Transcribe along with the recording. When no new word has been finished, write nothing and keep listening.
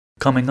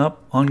coming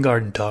up on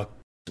Garden Talk.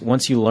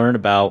 Once you learn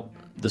about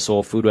the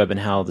soil food web and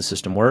how the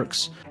system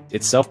works,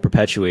 it's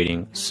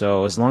self-perpetuating.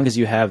 So as long as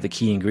you have the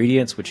key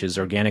ingredients, which is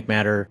organic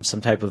matter,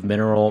 some type of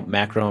mineral,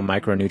 macro, and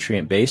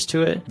micronutrient base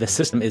to it, the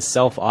system is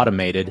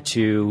self-automated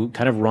to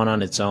kind of run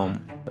on its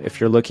own. If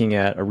you're looking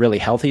at a really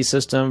healthy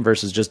system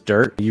versus just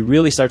dirt, you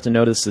really start to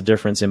notice the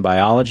difference in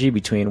biology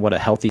between what a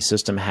healthy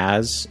system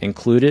has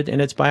included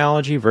in its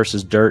biology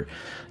versus dirt.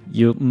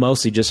 You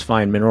mostly just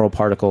find mineral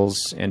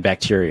particles and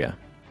bacteria.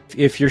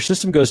 If your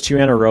system goes too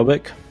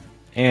anaerobic,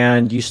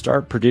 and you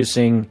start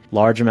producing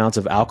large amounts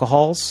of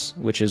alcohols,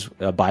 which is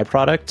a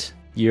byproduct,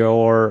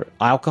 your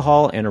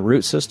alcohol and a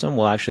root system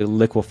will actually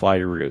liquefy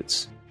your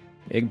roots.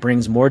 It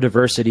brings more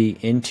diversity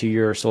into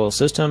your soil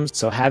systems.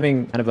 So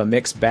having kind of a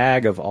mixed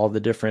bag of all the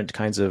different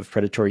kinds of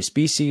predatory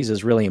species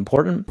is really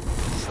important.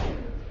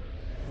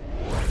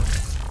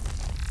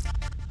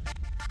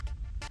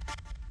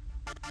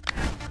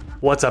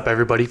 What's up,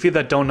 everybody? If you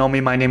that don't know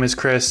me, my name is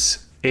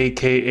Chris,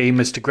 aka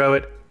Mr. Grow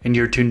It, and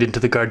you're tuned into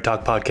the Garden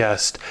Talk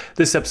podcast.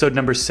 This is episode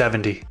number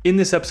 70. In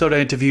this episode, I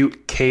interview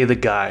Kay the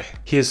Guy.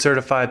 He is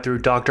certified through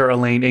Dr.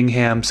 Elaine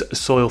Ingham's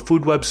Soil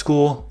Food Web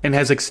School and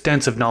has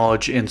extensive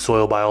knowledge in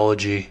soil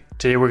biology.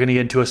 Today, we're going to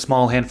get into a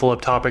small handful of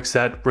topics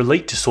that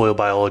relate to soil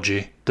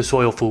biology, the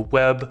soil food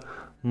web,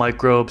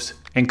 microbes,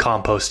 and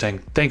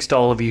composting. Thanks to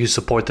all of you who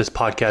support this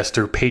podcast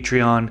through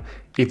Patreon.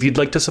 If you'd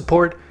like to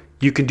support,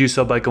 you can do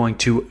so by going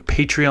to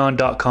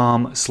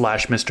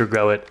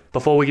patreon.com/MrGrowIt.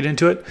 Before we get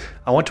into it,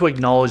 I want to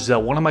acknowledge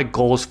that one of my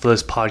goals for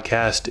this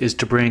podcast is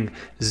to bring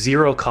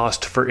zero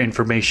cost for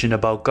information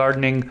about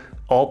gardening,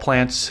 all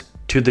plants,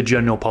 to the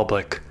general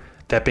public.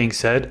 That being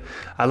said,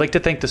 I'd like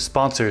to thank the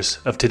sponsors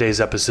of today's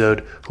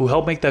episode who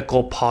helped make that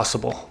goal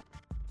possible.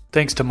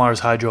 Thanks to Mars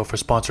Hydro for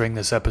sponsoring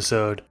this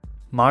episode.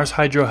 Mars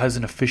Hydro has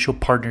an official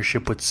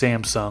partnership with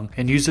Samsung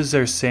and uses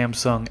their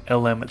Samsung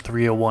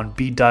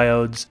LM301B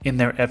diodes in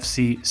their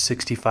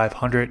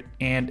FC6500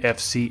 and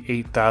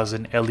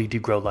FC8000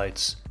 LED grow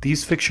lights.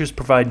 These fixtures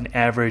provide an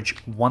average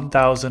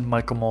 1000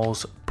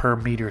 micromoles per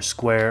meter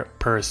square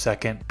per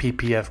second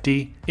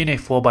ppfd in a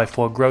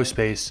 4x4 grow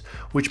space,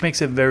 which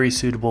makes it very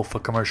suitable for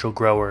commercial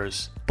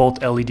growers.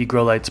 Both LED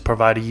grow lights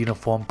provide a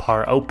uniform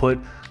power output,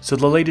 so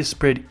the light is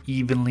spread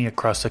evenly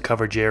across the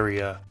coverage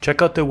area.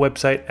 Check out their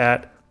website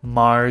at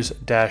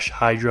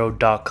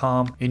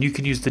mars-hydro.com and you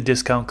can use the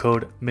discount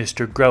code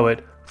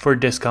MrGrowIt for a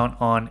discount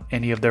on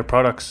any of their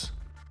products.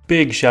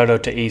 Big shout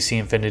out to AC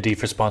Infinity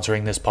for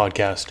sponsoring this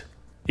podcast.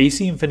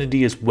 AC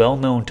Infinity is well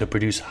known to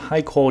produce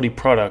high quality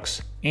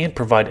products and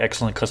provide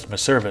excellent customer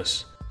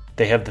service.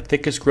 They have the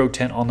thickest grow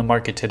tent on the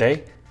market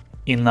today,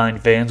 inline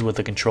fans with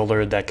a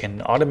controller that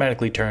can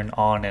automatically turn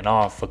on and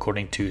off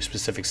according to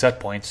specific set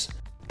points.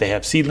 They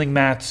have seedling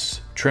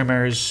mats,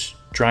 trimmers,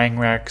 drying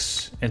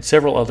racks, and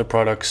several other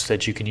products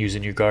that you can use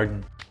in your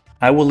garden.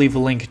 I will leave a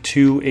link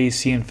to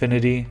AC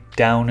Infinity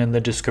down in the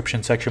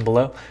description section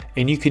below,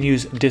 and you can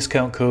use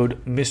discount code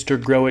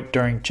MrGrowIt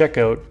during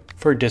checkout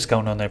for a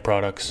discount on their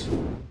products.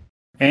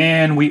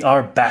 And we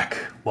are back.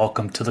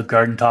 Welcome to the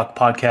Garden Talk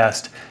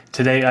podcast.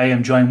 Today I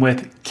am joined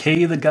with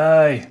Kay the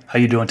Guy. How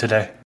you doing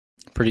today?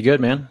 Pretty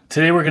good, man.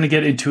 Today we're going to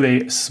get into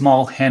a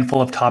small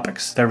handful of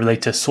topics that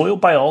relate to soil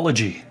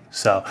biology.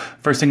 So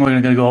first thing we're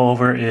going to go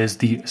over is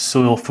the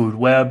soil food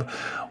web.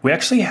 We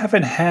actually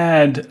haven't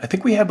had, I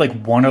think we had like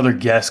one other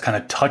guest kind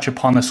of touch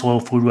upon the soil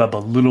food web a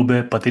little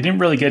bit, but they didn't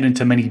really get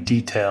into many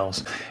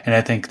details. And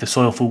I think the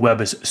soil food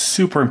web is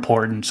super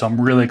important. So I'm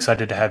really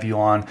excited to have you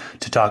on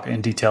to talk in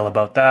detail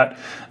about that.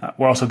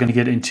 We're also going to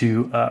get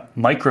into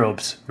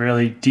microbes,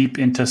 really deep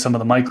into some of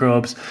the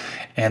microbes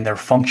and their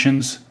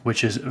functions,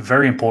 which is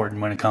very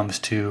important when it comes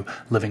to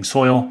living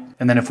soil.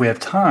 And then if we have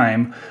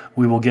time,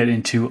 we will get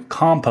into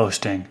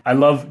composting. I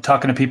love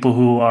talking to people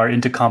who are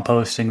into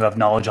composting, who have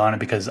knowledge on it,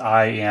 because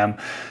I am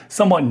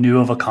somewhat new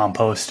of a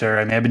composter.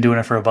 I mean, I've been doing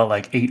it for about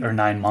like 8 or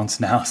 9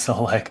 months now.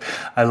 So like,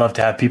 I love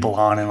to have people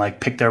on and like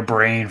pick their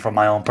brain for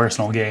my own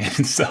personal gain.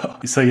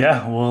 So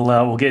yeah,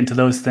 we'll get into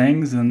those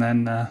things and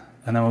then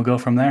we'll go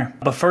from there.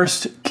 But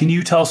first, can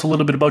you tell us a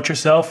little bit about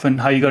yourself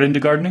and how you got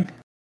into gardening?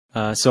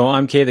 So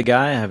I'm Kay the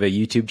Guy. I have a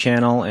YouTube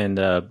channel and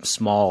a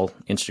small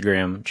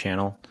Instagram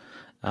channel.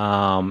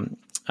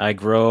 I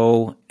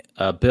grow,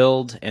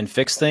 build, and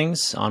fix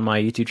things on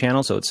my YouTube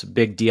channel, so it's a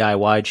big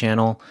DIY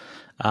channel.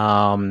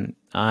 I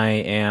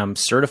am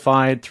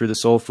certified through the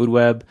Soil Food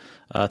Web,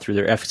 through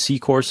their FC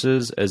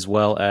courses, as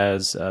well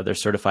as their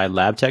certified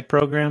lab tech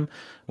program,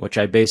 which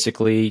I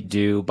basically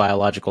do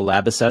biological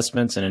lab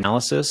assessments and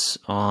analysis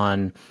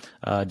on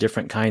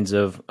different kinds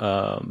of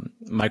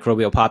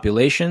microbial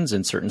populations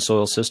in certain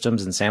soil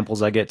systems and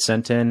samples I get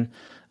sent in,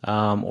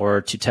 or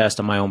to test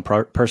on my own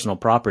personal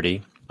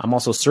property. I'm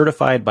also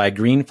certified by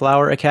Green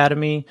Flower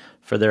Academy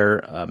for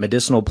their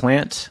medicinal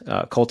plant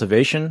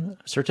cultivation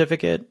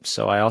certificate,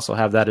 so I also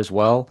have that as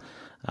well.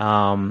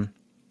 I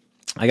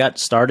got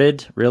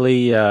started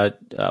really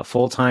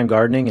full-time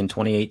gardening in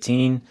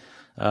 2018,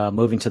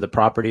 moving to the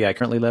property I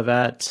currently live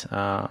at,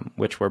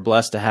 which we're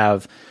blessed to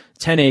have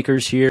 10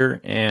 acres here,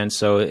 and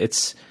so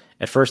it's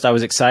at first I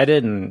was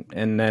excited,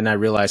 and then I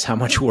realized how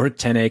much work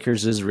 10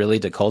 acres is really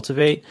to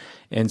cultivate.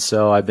 And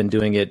so I've been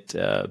doing it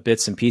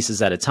bits and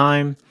pieces at a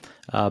time.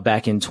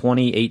 Back in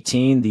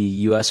 2018, the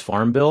U.S.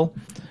 Farm Bill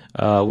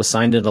was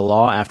signed into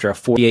law after a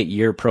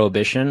 48-year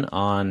prohibition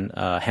on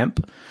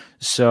hemp.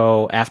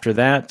 So after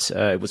that,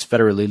 it was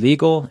federally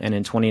legal. And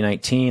in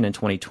 2019 and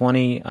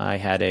 2020, I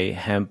had a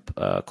hemp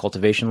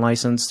cultivation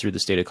license through the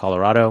state of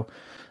Colorado.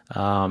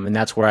 And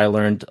that's where I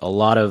learned a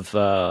lot of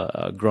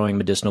growing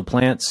medicinal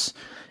plants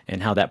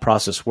and how that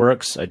process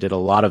works. I did a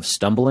lot of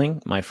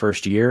stumbling my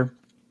first year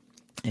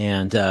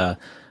and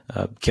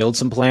killed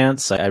some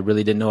plants. I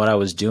really didn't know what I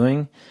was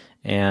doing.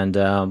 And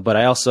but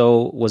I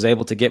also was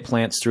able to get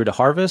plants through to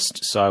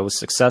harvest. So I was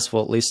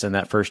successful, at least in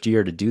that first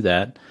year, to do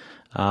that.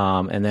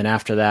 And then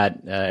after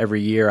that,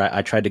 every year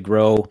I tried to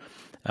grow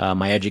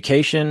my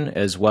education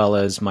as well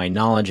as my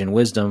knowledge and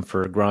wisdom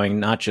for growing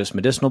not just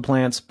medicinal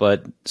plants,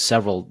 but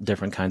several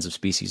different kinds of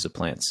species of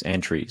plants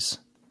and trees.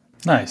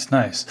 Nice,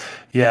 nice.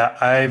 Yeah,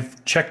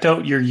 I've checked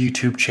out your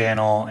YouTube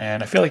channel,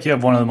 and I feel like you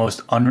have one of the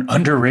most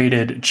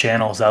underrated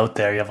channels out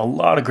there. You have a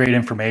lot of great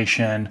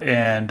information,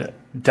 and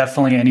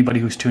definitely anybody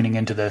who's tuning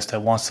into this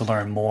that wants to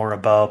learn more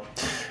about,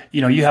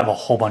 you have a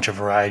whole bunch of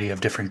variety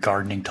of different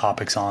gardening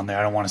topics on there.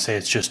 I don't want to say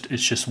it's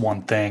just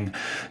one thing,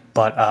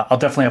 but I'll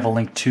definitely have a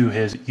link to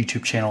his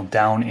YouTube channel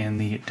down in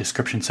the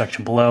description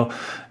section below.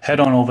 Head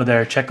on over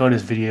there, check out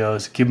his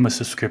videos, give him a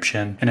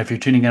subscription. And if you're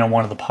tuning in on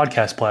one of the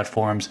podcast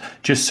platforms,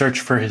 just search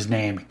for his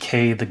name,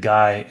 K the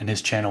Guy, and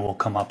his channel will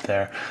come up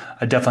there.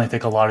 I definitely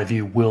think a lot of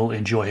you will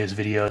enjoy his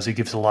videos. He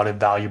gives a lot of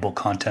valuable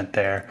content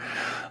there.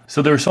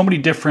 So there are so many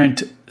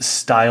different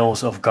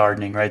styles of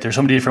gardening, right? There's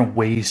so many different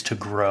ways to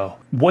grow.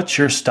 What's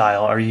your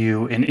style? Are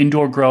you an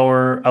indoor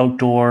grower,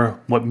 outdoor?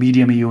 What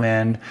medium are you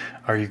in?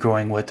 Are you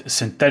growing with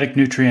synthetic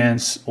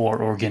nutrients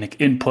or organic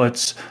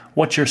inputs?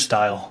 What's your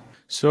style?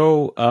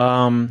 So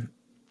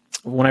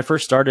when I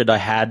first started, I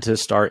had to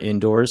start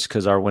indoors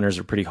because our winters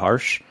are pretty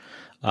harsh.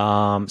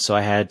 So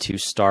I had to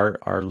start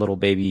our little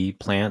baby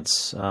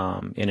plants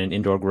in an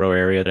indoor grow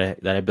area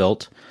that I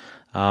built.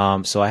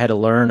 So I had to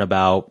learn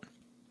about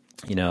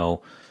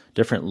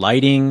different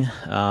lighting.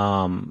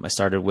 I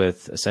started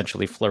with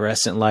essentially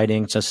fluorescent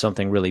lighting, just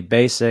something really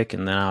basic.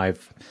 And now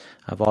I've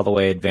all the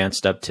way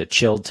advanced up to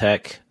chilled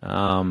tech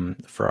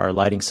for our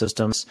lighting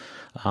systems.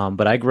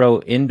 But I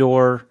grow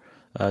indoor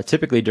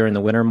typically during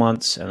the winter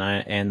months,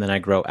 and then I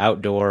grow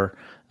outdoor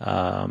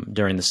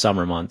during the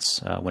summer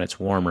months when it's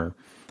warmer.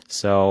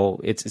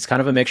 So it's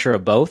kind of a mixture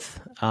of both.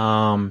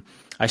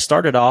 I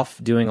started off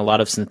doing a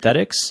lot of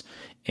synthetics.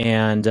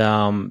 And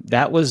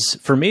that was,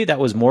 for me, that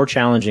was more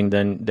challenging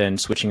than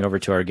switching over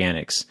to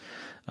organics.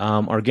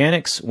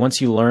 Organics,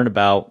 once you learn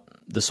about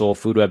the soil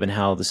food web and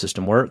how the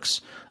system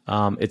works,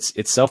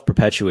 it's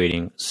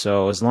self-perpetuating.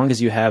 So as long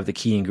as you have the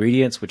key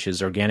ingredients, which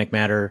is organic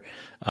matter,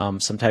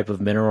 some type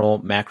of mineral,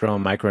 macro,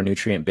 and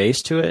micronutrient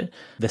base to it,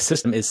 the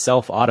system is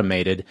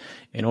self-automated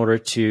in order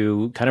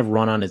to kind of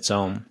run on its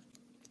own.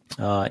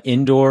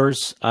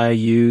 Indoors, I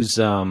use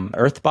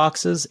earth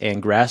boxes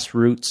and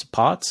grassroots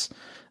pots,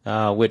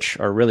 which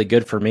are really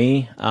good for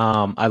me.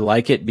 I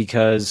like it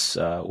because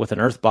with an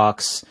earth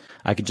box,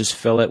 I can just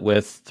fill it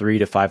with 3,000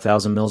 to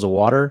 5,000 mils of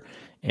water,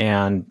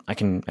 and I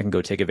can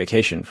go take a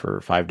vacation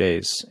for 5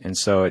 days. And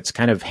so it's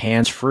kind of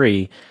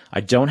hands-free. I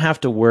don't have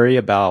to worry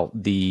about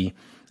the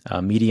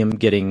medium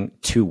getting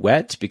too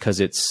wet because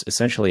it's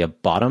essentially a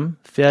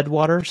bottom-fed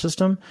water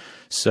system.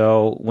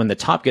 So when the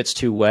top gets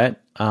too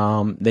wet,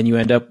 then you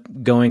end up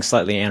going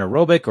slightly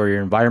anaerobic, or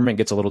your environment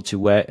gets a little too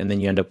wet, and then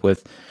you end up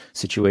with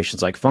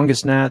situations like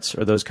fungus gnats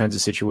or those kinds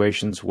of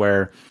situations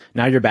where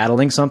now you're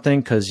battling something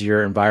because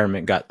your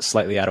environment got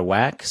slightly out of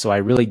whack. So I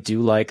really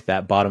do like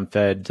that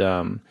bottom-fed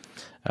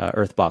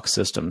earth box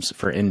systems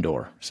for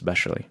indoor,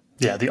 especially.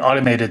 Yeah, the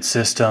automated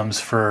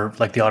systems for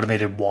like the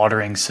automated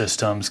watering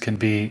systems can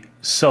be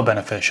so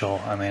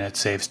beneficial. I mean, it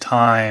saves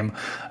time.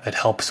 It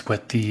helps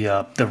with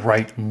the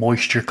right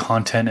moisture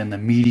content in the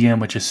medium,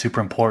 which is super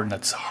important.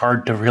 That's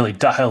hard to really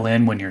dial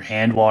in when you're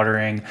hand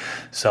watering.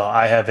 So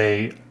I have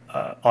a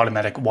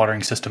automatic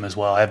watering system as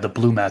well. I have the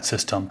Blue Mat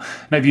system,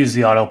 and I've used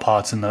the auto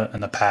pots in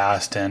the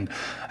past. And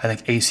I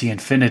think AC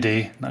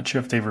Infinity, not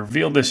sure if they've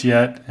revealed this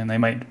yet, and they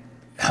might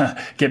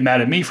get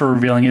mad at me for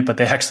revealing it, but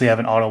they actually have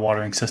an auto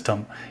watering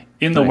system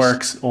in the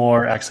works,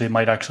 or actually it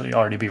might actually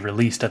already be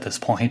released at this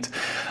point.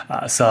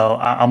 So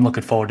I'm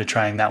looking forward to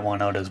trying that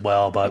one out as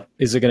well. But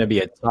is it going to be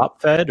a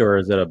top fed, or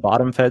is it a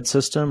bottom fed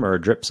system, or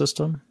a drip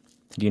system?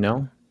 Do you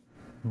know?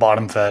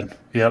 Bottom fed.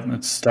 Yep.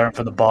 It's starting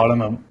from the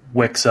bottom and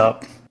wicks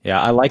up. Yeah,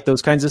 I like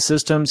those kinds of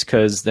systems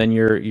because then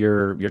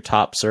your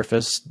top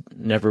surface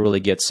never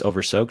really gets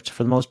over soaked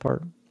for the most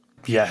part.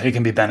 Yeah, it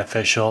can be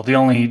beneficial. The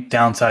only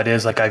downside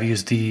is, like, I've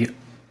used the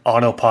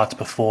auto pots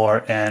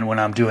before, and when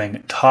I'm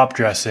doing top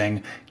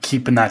dressing,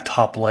 keeping that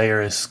top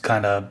layer is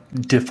kind of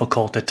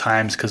difficult at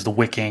times because the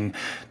wicking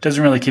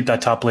doesn't really keep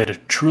that top layer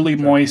truly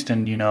moist.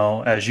 And,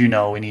 as you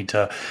know, we need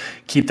to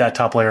keep that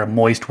top layer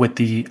moist with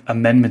the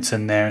amendments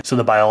in there so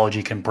the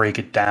biology can break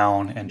it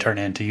down and turn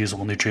it into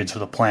usable nutrients for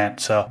the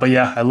plant. But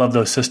yeah, I love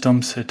those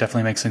systems. It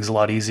definitely makes things a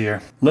lot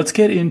easier. Let's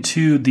get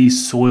into the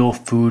soil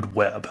food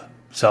web.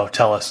 So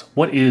tell us,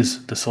 what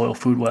is the soil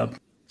food web?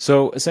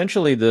 So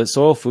essentially, the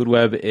soil food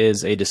web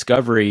is a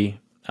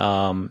discovery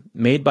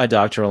made by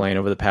Dr. Elaine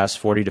over the past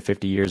 40 to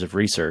 50 years of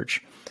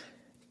research.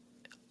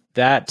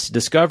 That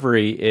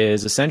discovery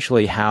is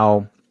essentially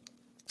how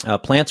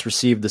plants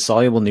receive the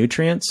soluble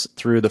nutrients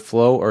through the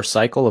flow or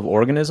cycle of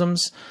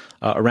organisms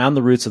around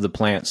the roots of the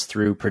plants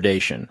through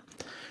predation.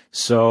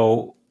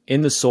 So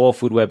in the Soil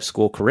Food Web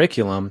School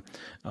curriculum,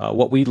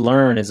 what we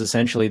learn is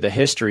essentially the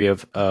history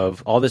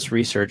of all this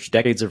research,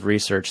 decades of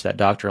research that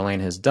Dr.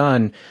 Elaine has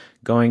done,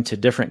 going to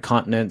different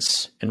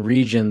continents and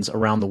regions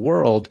around the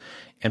world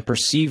and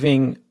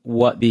perceiving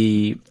what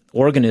the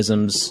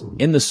organisms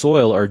in the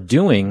soil are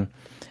doing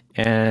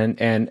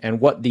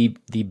and what the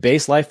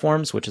base life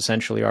forms, which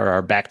essentially are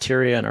our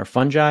bacteria and our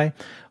fungi,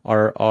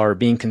 are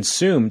being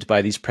consumed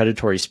by these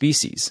predatory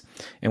species.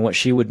 And what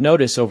she would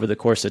notice over the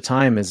course of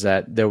time is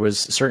that there was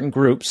certain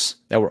groups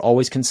that were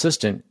always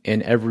consistent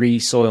in every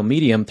soil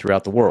medium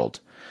throughout the world.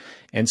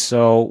 And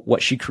so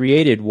what she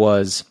created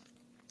was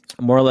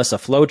more or less a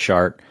flow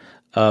chart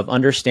of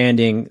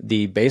understanding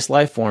the base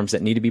life forms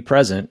that need to be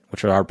present,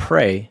 which are our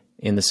prey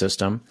in the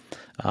system.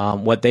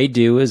 What they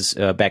do is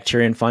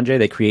bacteria and fungi,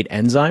 they create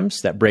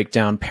enzymes that break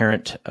down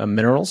parent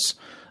minerals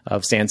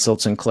of sand,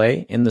 silts, and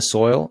clay in the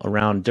soil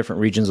around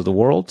different regions of the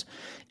world.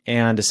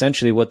 And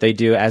essentially what they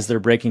do as they're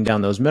breaking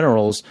down those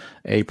minerals,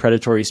 a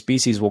predatory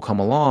species will come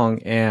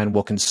along and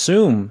will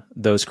consume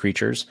those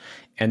creatures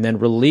and then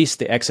release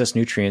the excess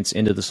nutrients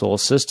into the soil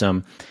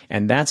system.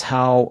 And that's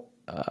how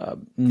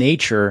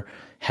nature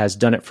has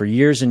done it for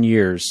years and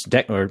years,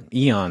 or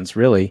eons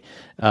really,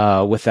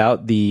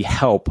 without the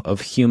help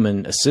of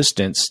human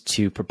assistance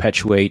to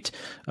perpetuate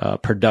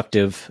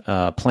productive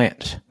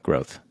plant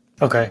growth.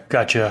 Okay,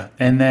 gotcha.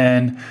 And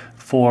then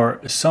for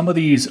some of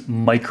these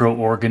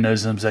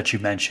microorganisms that you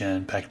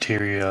mentioned,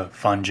 bacteria,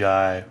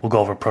 fungi, we'll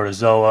go over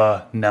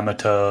protozoa,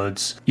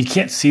 nematodes. You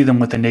can't see them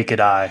with the naked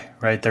eye,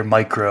 right? They're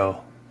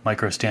micro.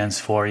 Micro stands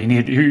for, you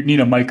need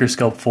a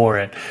microscope for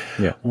it.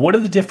 Yeah. What are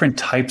the different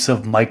types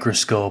of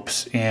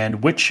microscopes,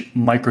 and which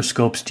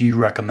microscopes do you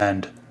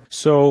recommend?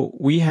 So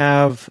we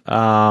have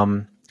a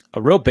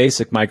real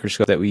basic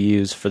microscope that we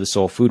use for the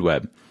soil food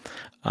web.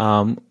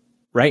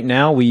 Right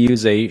now we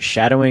use a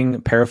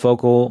shadowing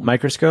parafocal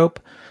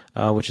microscope,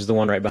 which is the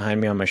one right behind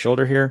me on my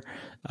shoulder here.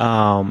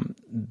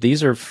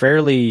 These are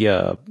fairly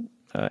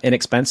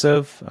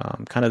inexpensive,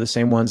 kind of the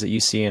same ones that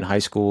you see in high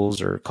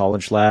schools or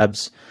college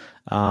labs.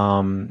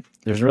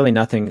 There's really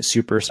nothing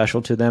super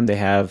special to them. They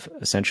have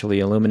essentially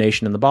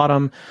illumination in the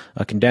bottom,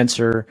 a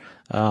condenser.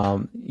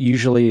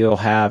 Usually you'll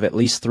have at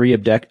least 3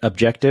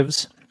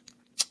 objectives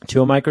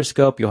to a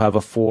microscope. You'll have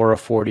a 4, a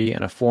 40,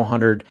 and a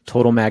 400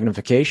 total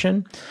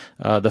magnification.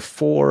 The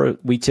 4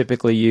 we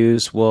typically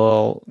use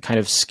will kind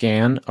of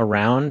scan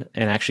around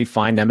and actually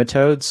find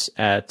nematodes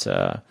at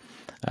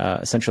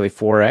essentially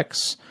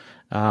 4x.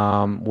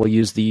 We'll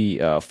use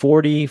the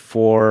 40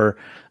 for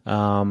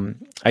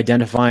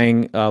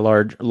identifying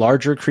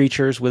larger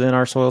creatures within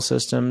our soil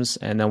systems,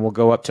 and then we'll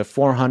go up to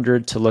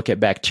 400 to look at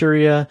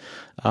bacteria,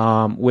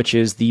 which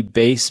is the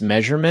base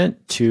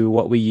measurement to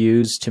what we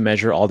use to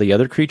measure all the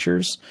other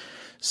creatures.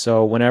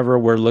 So whenever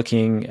we're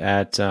looking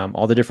at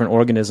all the different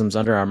organisms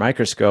under our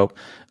microscope,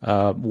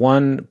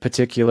 one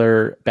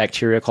particular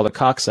bacteria called a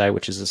cocci,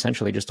 which is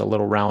essentially just a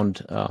little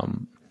round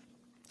kind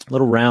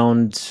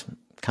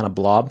of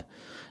blob,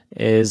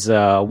 is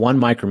 1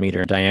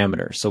 micrometer in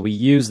diameter. So we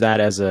use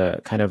that as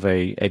a kind of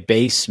a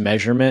base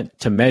measurement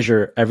to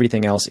measure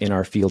everything else in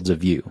our fields of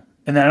view.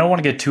 And then I don't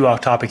want to get too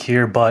off topic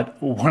here,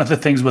 but one of the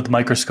things with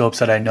microscopes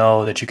that I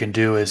know that you can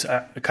do is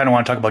I kind of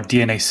want to talk about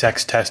DNA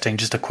sex testing.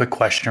 Just a quick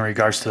question in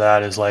regards to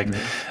that is like,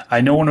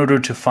 I know in order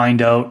to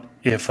find out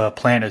if a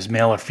plant is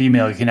male or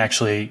female, you can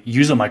actually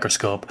use a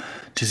microscope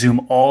to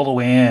zoom all the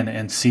way in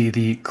and see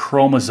the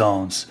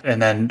chromosomes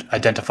and then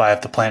identify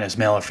if the plant is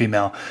male or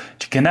female.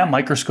 Can that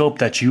microscope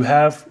that you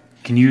have,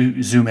 can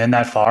you zoom in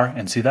that far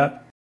and see that?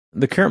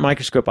 The current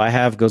microscope I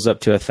have goes up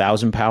to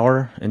 1,000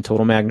 power in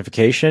total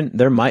magnification.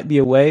 There might be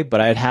a way,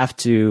 but I would have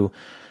to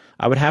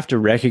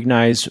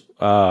recognize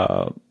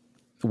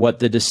what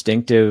the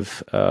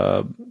distinctive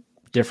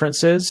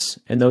differences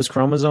in those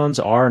chromosomes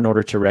are in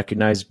order to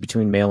recognize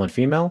between male and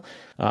female.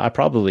 I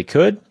probably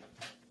could,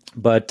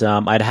 but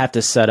I'd have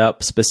to set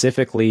up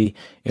specifically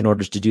in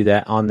order to do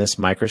that on this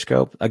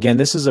microscope. Again,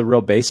 this is a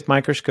real basic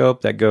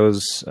microscope that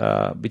goes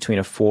between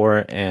a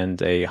 4 and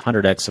a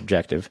 100x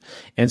objective.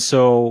 And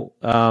so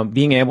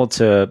being able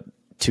to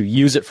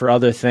use it for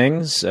other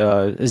things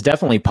is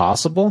definitely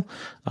possible.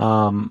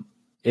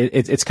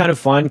 It's kind of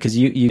fun because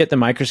you get the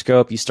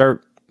microscope, you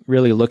start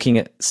really looking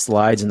at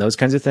slides and those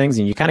kinds of things,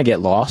 and you kind of get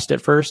lost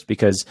at first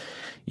because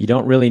you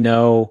don't really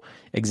know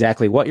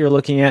exactly what you're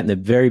looking at in the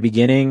very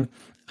beginning.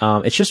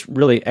 It's just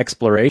really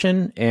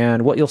exploration.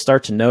 And what you'll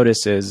start to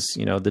notice is,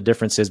 the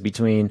differences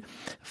between,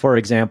 for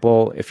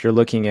example, if you're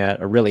looking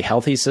at a really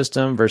healthy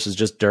system versus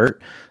just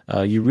dirt,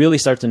 you really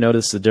start to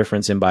notice the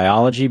difference in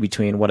biology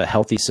between what a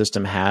healthy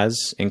system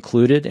has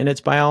included in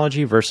its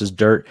biology versus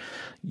dirt.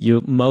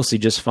 You mostly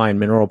just find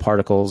mineral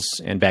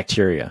particles and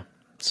bacteria.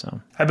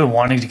 So I've been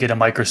wanting to get a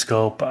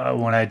microscope.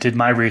 When I did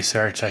my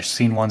research, I've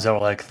seen ones that were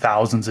like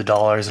thousands of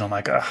dollars, and I'm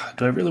like,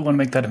 do I really want to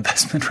make that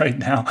investment right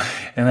now?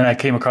 And then I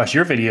came across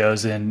your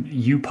videos, and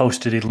you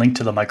posted a link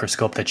to the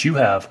microscope that you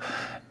have,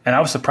 and I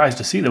was surprised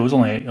to see that it was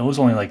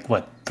only like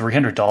what,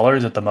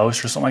 $300 at the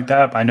most or something like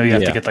that. I know you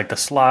have to get like the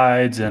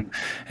slides and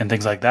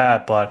things like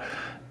that, but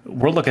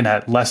we're looking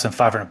at less than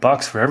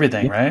 $500 for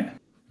everything, right?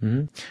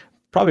 Mm-hmm.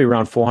 Probably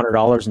around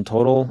 $400 in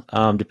total,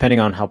 depending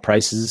on how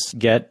prices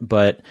get,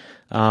 but.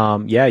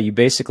 You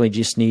basically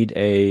just need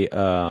a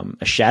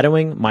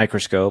shadowing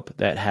microscope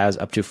that has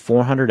up to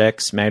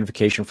 400x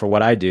magnification for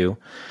what I do.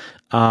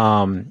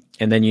 And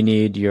then you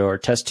need your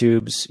test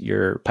tubes,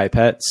 your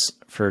pipettes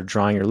for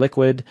drawing your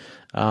liquid.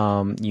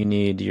 You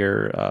need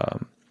your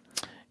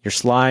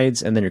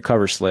slides and then your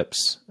cover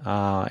slips,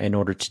 in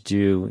order to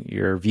do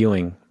your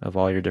viewing of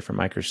all your different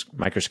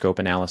microscope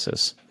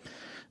analysis.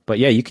 But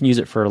yeah, you can use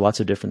it for lots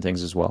of different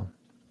things as well.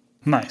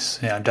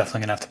 Nice. Yeah, I'm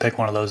definitely gonna have to pick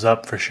one of those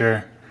up for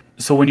sure.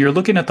 So when you're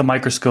looking at the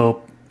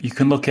microscope, you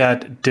can look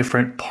at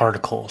different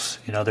particles.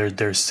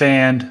 There's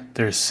sand,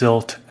 there's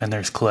silt, and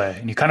there's clay.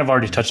 And you kind of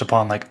already touched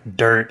upon like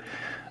dirt.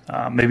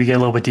 Maybe get a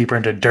little bit deeper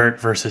into dirt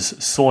versus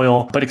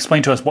soil. But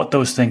explain to us what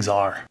those things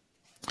are.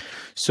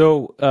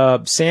 So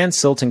sand,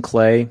 silt, and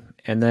clay,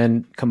 and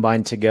then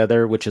combined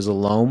together, which is a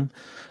loam,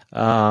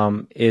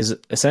 is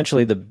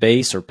essentially the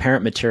base or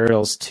parent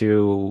materials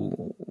to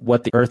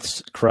what the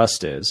Earth's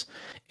crust is.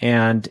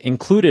 And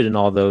included in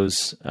all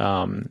those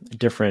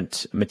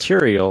different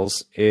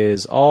materials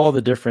is all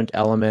the different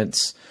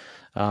elements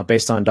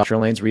based on Dr.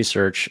 Lane's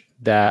research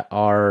that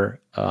are,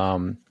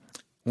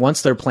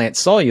 once they're plant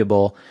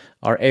soluble,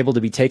 are able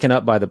to be taken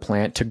up by the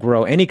plant to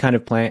grow any kind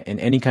of plant in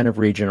any kind of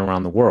region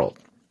around the world.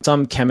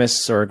 Some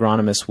chemists or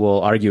agronomists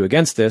will argue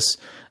against this,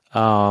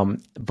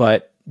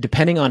 but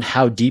depending on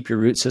how deep your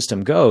root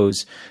system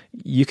goes,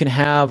 you can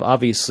have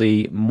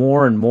obviously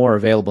more and more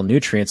available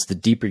nutrients the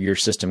deeper your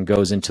system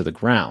goes into the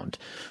ground.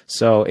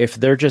 So if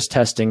they're just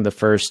testing the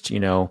first,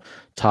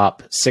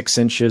 top 6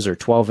 inches or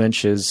 12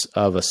 inches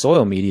of a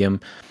soil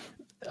medium,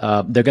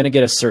 they're going to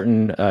get a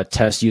certain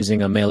test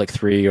using a Mehlich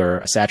 3 or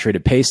a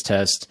saturated paste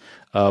test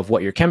of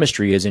what your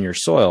chemistry is in your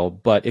soil.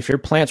 But if your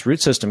plant's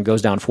root system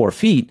goes down 4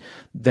 feet,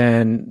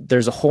 then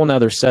there's a whole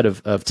nother set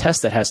of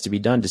tests that has to be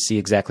done to see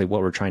exactly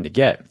what we're trying to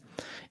get.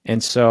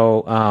 And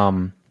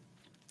so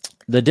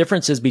the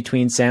differences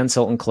between sand,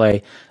 silt, and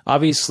clay,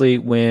 obviously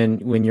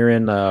when you're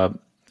in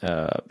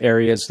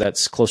areas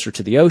that's closer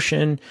to the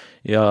ocean,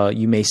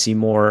 you may see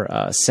more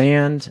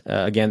sand.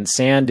 Again,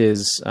 sand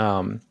is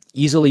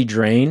easily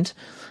drained,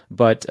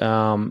 but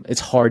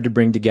it's hard to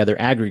bring together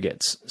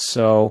aggregates.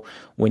 So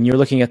when you're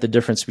looking at the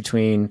difference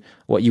between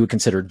what you would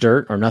consider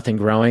dirt or nothing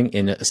growing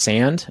in a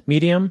sand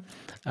medium,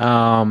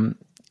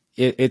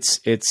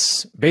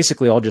 it's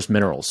basically all just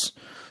minerals.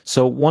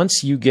 So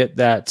once you get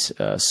that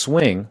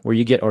swing where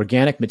you get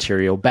organic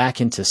material back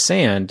into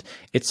sand,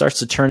 it starts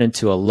to turn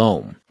into a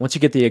loam. Once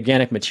you get the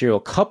organic material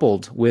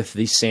coupled with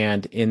the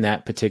sand in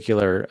that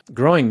particular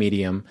growing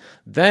medium,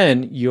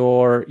 then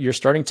you're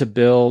starting to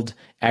build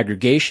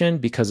aggregation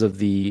because of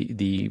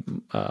the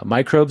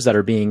microbes that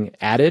are being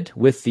added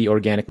with the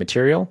organic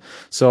material.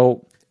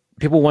 So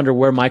people wonder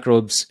where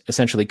microbes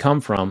essentially come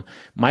from.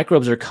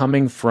 Microbes are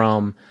coming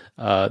from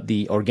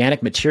the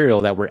organic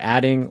material that we're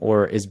adding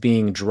or is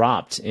being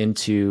dropped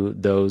into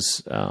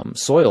those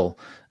soil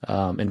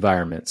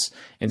environments.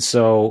 And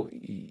so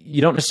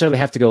you don't necessarily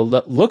have to go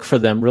look for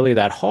them really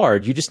that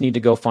hard. You just need to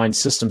go find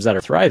systems that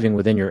are thriving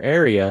within your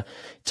area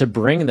to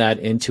bring that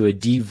into a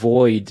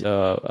devoid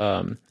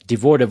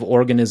of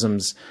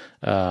organisms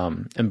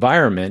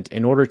environment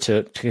in order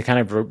to kind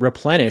of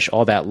replenish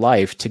all that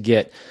life to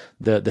get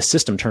the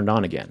system turned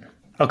on again.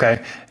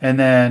 Okay. And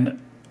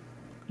then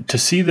to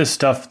see this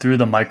stuff through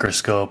the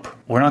microscope,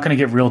 we're not going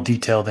to get real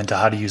detailed into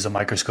how to use a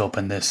microscope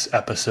in this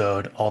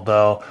episode,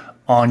 although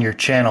on your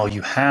channel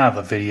you have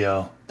a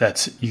video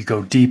you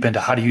go deep into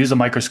how to use a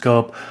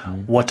microscope,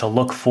 what to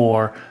look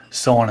for,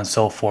 so on and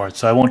so forth.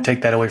 So I won't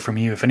take that away from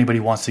you. If anybody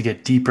wants to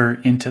get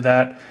deeper into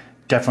that,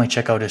 definitely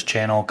check out his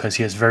channel because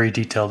he has very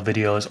detailed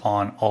videos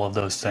on all of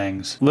those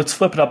things. Let's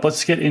flip it up.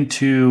 Let's get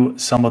into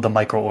some of the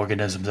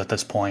microorganisms at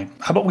this point.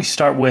 How about we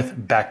start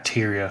with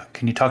bacteria?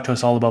 Can you talk to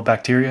us all about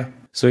bacteria?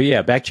 So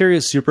yeah, bacteria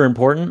is super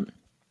important.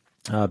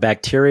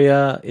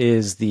 Bacteria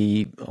is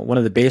one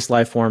of the base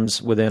life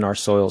forms within our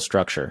soil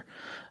structure.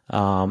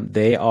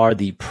 They are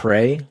the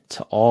prey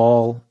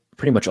to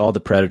pretty much all the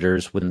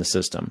predators within the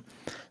system.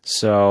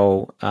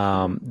 So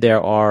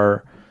there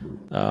are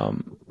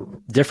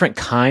different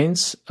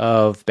kinds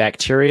of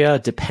bacteria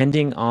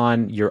depending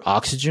on your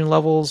oxygen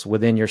levels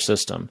within your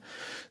system.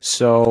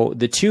 So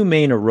the two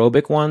main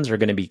aerobic ones are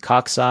going to be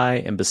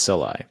cocci and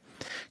bacilli.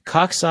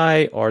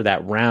 Cocci are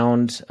that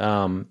round,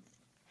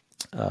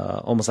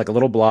 almost like a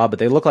little blob, but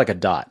they look like a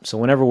dot. So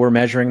whenever we're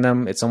measuring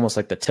them, it's almost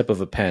like the tip of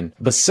a pen.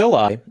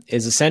 Bacilli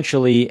is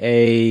essentially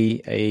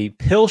a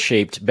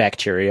pill-shaped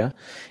bacteria,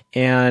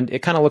 and it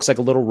kind of looks like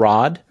a little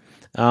rod.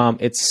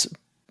 It's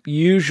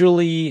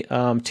usually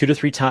 2 to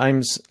 3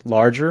 times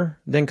larger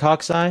than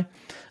cocci.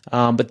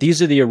 But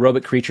these are the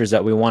aerobic creatures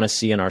that we want to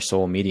see in our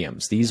soil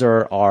mediums. These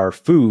are our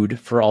food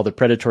for all the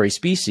predatory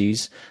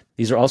species.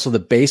 These are also the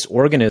base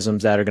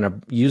organisms that are going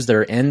to use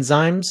their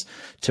enzymes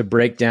to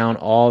break down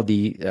all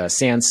the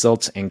sand,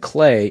 silts, and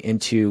clay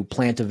into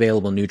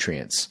plant-available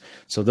nutrients.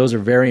 So those are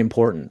very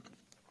important.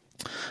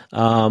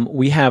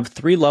 We have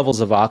 3 levels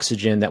of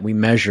oxygen that we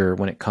measure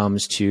when it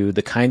comes to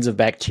the kinds of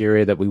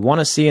bacteria that we want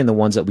to see and the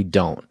ones that we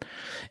don't.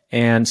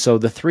 And so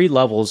the 3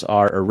 levels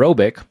are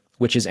aerobic,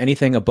 which is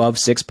anything above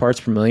 6 parts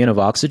per million of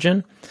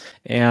oxygen.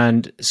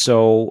 And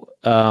so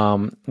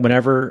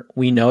whenever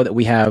we know that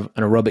we have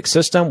an aerobic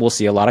system, we'll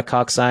see a lot of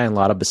cocci and a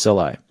lot of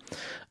bacilli.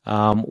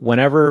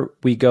 Whenever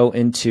we go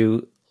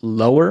into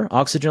lower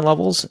oxygen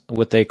levels,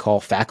 what they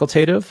call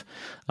facultative,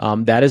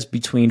 that is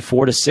between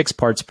 4 to 6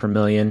 parts per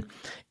million.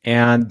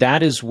 And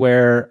that is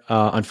where,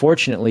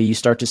 unfortunately, you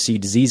start to see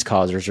disease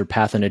causers or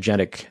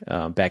pathogenic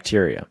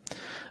bacteria.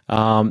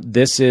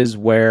 This is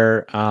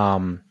where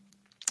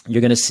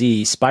you're going to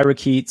see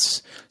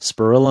spirochetes,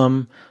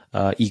 spirillum,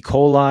 E.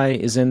 coli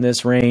is in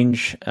this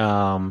range,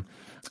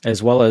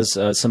 as well as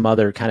some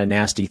other kind of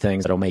nasty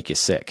things that'll make you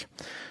sick.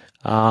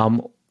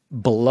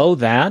 Below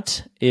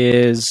that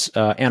is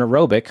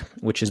anaerobic,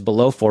 which is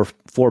below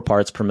 4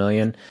 parts per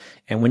million.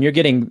 And when you're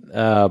getting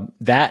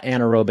that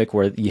anaerobic,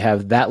 where you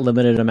have that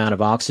limited amount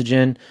of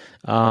oxygen,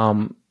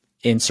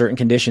 in certain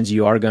conditions,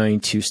 you are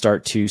going to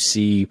start to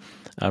see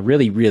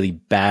really, really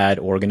bad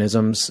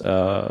organisms,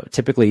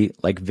 typically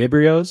like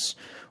Vibrios,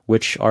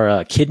 which are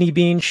a kidney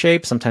bean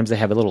shape. Sometimes they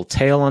have a little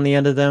tail on the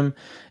end of them.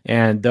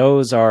 And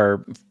those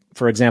are,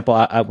 for example,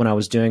 when I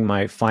was doing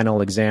my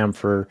final exam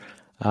for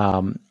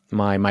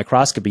my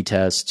microscopy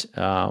test,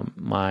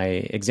 my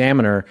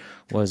examiner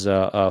was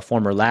a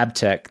former lab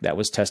tech that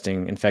was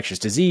testing infectious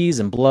disease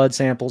and blood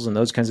samples and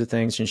those kinds of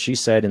things. And she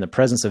said in the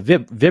presence of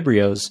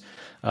Vibrios,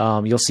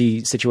 you'll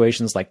see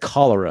situations like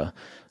cholera.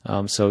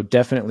 So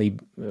definitely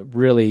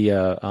really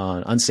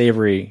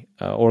unsavory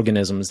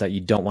organisms that you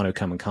don't want to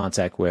come in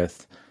contact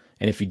with.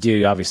 And if you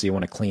do, obviously you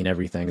want to clean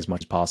everything as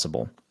much as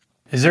possible.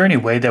 Is there any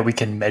way that we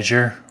can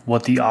measure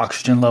what the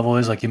oxygen level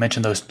is? Like you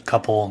mentioned those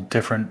couple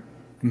different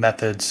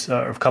methods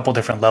or a couple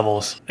different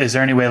levels. Is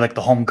there any way like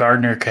the home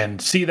gardener can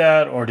see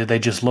that, or do they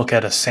just look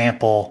at a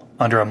sample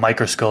under a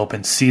microscope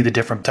and see the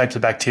different types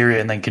of bacteria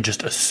and then can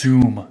just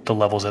assume the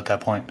levels at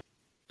that point?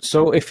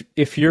 So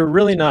if you're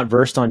really not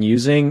versed on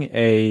using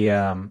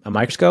a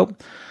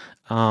microscope,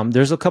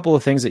 there's a couple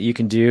of things that you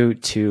can do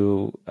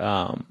to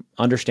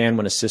understand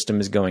when a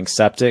system is going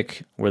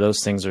septic, where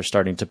those things are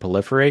starting to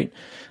proliferate.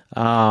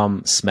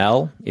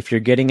 Smell. If you're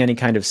getting any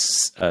kind of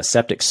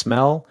septic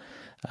smell,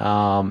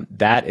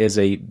 that is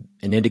an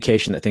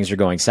indication that things are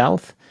going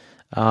south.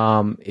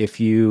 If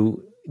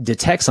you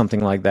detect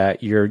something like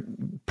that, you're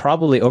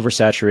probably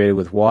oversaturated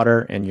with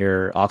water and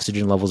your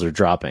oxygen levels are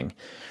dropping.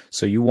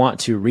 So you want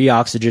to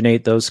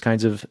reoxygenate those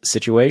kinds of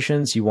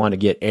situations. You want to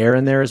get air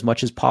in there as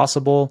much as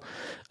possible.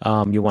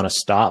 You want to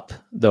stop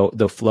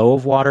the flow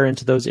of water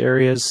into those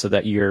areas so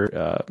that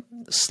you're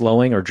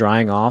slowing or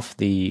drying off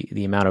the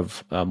amount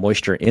of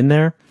moisture in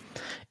there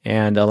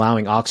and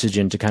allowing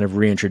oxygen to kind of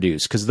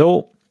reintroduce. Because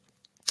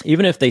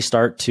even if they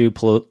start to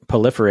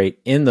proliferate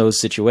in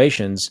those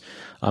situations,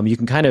 you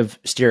can kind of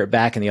steer it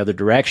back in the other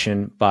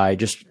direction by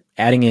just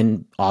adding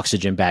in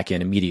oxygen back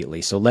in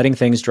immediately. So letting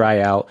things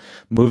dry out,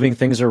 moving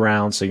things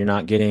around so you're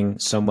not getting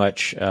so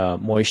much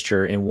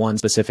moisture in one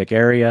specific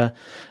area,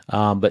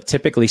 but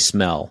typically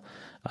smell.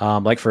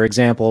 Like, for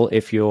example,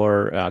 if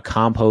you're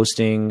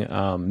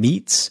composting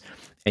meats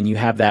and you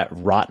have that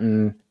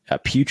rotten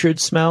putrid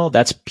smell,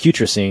 that's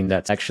putrescine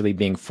that's actually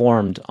being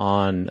formed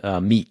on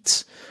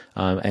meats.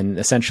 And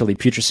essentially,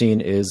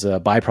 putrescine is a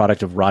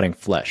byproduct of rotting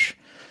flesh.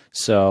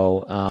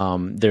 So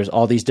there's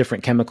all these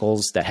different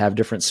chemicals that have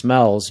different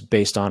smells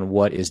based on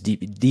what is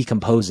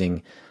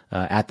decomposing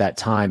at that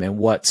time and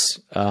what's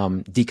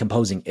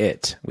decomposing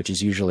it, which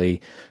is usually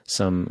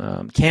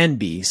can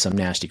be some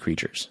nasty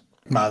creatures.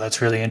 Wow,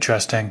 that's really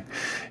interesting.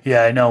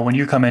 Yeah, I know when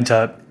you come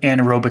into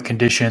anaerobic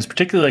conditions,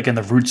 particularly like in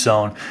the root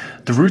zone,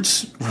 the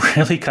roots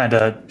really kind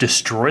of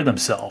destroy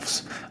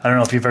themselves. I don't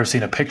know if you've ever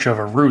seen a picture of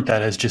a root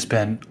that has just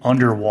been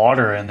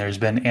underwater and there's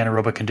been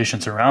anaerobic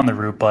conditions around the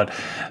root, but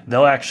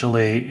they'll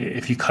actually,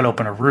 if you cut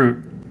open a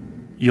root,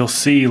 you'll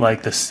see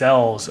like the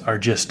cells are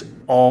just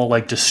all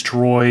like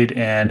destroyed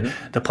and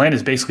the plant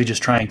is basically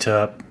just trying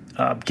to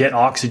get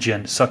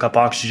oxygen, suck up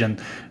oxygen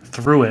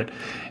through it.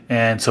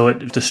 And so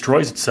it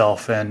destroys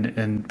itself, and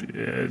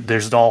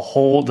there's there's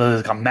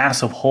a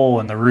massive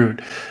hole in the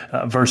root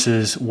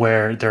versus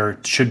where there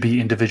should be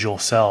individual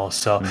cells.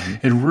 So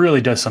it really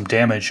does some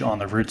damage on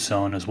the root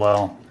zone as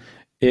well.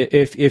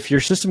 If your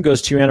system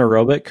goes too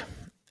anaerobic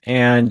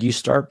and you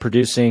start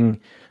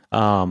producing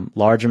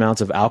large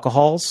amounts of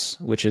alcohols,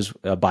 which is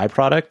a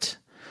byproduct,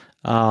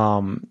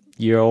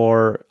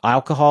 your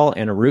alcohol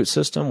in a root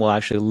system will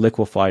actually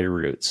liquefy your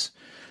roots.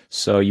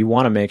 So you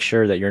want to make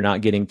sure that you're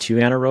not getting too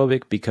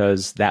anaerobic,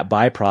 because that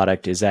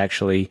byproduct is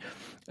actually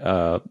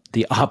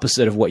the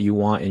opposite of what you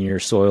want in your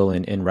soil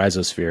and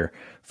rhizosphere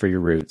for your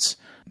roots.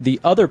 The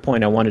other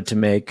point I wanted to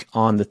make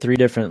on the 3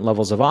 different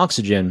levels of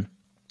oxygen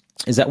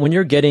is that when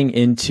you're getting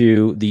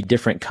into the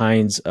different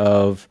kinds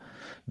of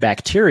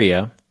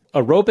bacteria,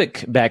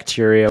 aerobic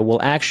bacteria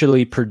will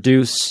actually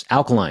produce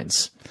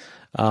alkalines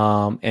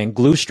and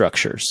glue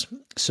structures.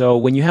 So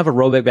when you have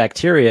aerobic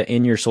bacteria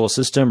in your soil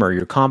system or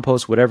your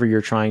compost, whatever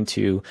you're trying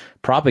to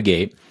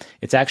propagate,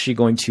 it's actually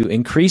going to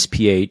increase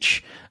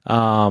pH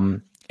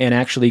and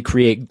actually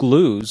create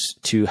glues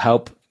to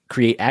help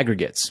create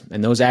aggregates.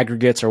 And those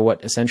aggregates are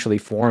what essentially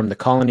form the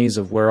colonies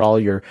of where all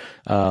your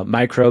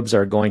microbes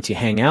are going to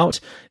hang out.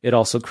 It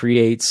also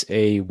creates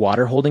a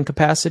water holding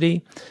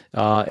capacity.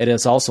 It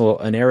is also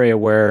an area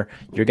where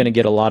you're going to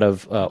get a lot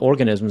of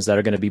organisms that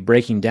are going to be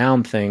breaking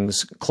down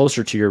things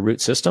closer to your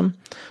root system.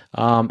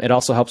 It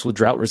also helps with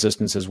drought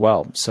resistance as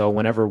well. So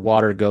whenever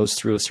water goes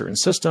through a certain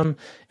system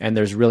and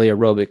there's really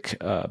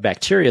aerobic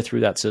bacteria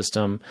through that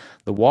system,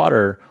 the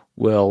water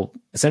will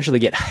essentially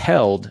get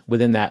held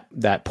within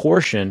that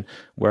portion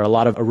where a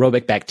lot of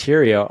aerobic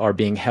bacteria are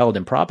being held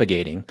and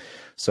propagating.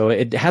 So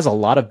it has a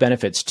lot of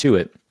benefits to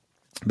it.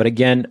 But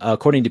again,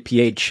 according to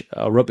pH,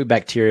 aerobic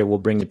bacteria will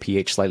bring the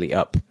pH slightly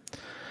up.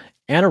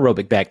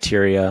 Anaerobic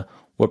bacteria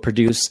will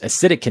produce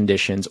acidic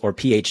conditions or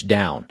pH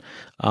down,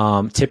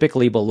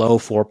 typically below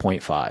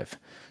 4.5.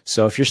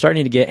 So if you're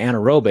starting to get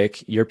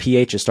anaerobic, your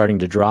pH is starting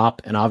to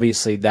drop, and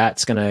obviously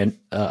that's going to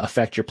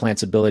affect your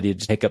plant's ability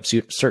to take up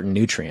certain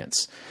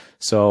nutrients.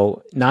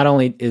 So not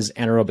only is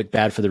anaerobic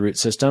bad for the root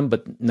system,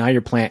 but now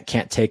your plant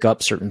can't take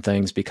up certain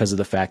things because of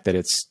the fact that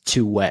it's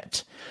too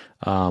wet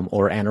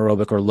or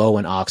anaerobic or low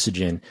in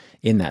oxygen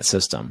in that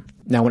system.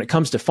 Now, when it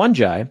comes to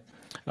fungi,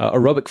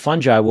 aerobic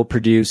fungi will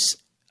produce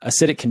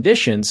acidic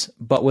conditions,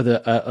 but with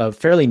a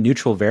fairly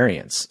neutral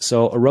variance.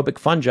 So aerobic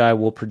fungi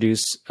will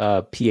produce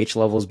pH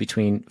levels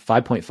between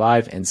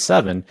 5.5 and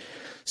 7.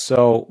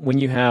 So when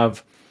you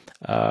have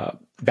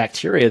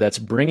bacteria that's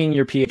bringing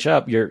your pH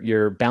up,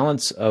 your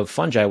balance of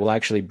fungi will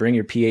actually bring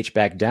your pH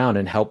back down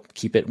and help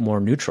keep it more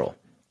neutral.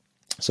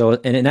 So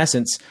in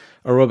essence,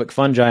 aerobic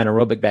fungi and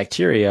aerobic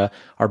bacteria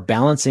are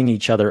balancing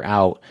each other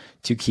out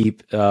to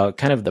keep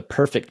kind of the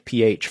perfect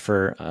pH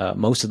for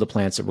most of the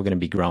plants that we're going to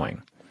be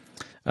growing.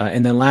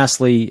 And then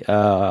lastly,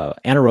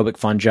 anaerobic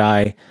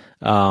fungi,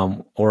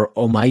 or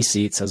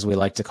omycetes, as we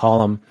like to call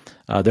them,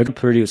 they're going to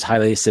produce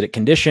highly acidic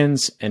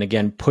conditions, and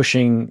again,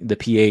 pushing the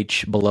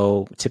pH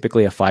below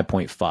typically a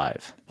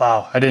 5.5.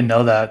 Wow, I didn't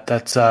know that.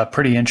 That's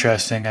pretty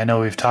interesting. I know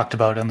we've talked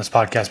about on this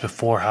podcast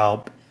before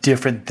how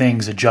different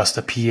things adjust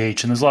the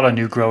pH, and there's a lot of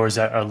new growers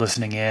that are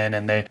listening in,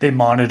 and they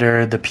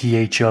monitor the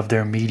pH of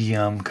their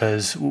medium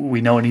because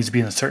we know it needs to be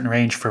in a certain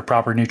range for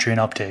proper nutrient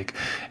uptake.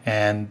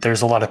 And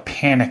there's a lot of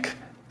panic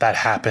that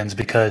happens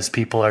because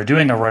people are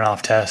doing a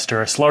runoff test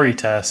or a slurry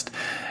test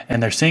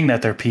and they're seeing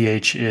that their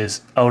pH is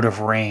out of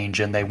range,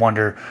 and they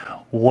wonder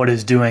what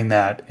is doing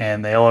that.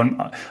 And a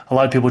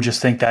lot of people just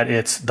think that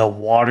it's the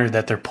water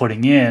that they're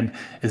putting in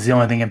is the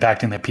only thing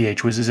impacting the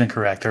pH, which is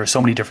incorrect. There are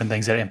so many different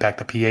things that impact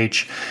the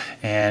pH,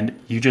 and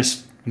you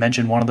just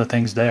mentioned one of the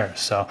things there.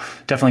 So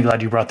definitely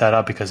glad you brought that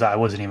up because I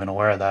wasn't even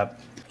aware of that.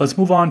 Let's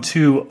move on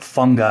to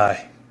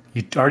fungi.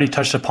 You already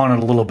touched upon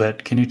it a little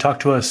bit. Can you talk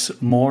to us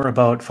more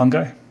about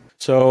fungi?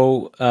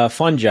 So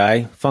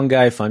fungi,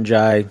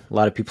 a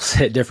lot of people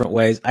say it different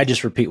ways. I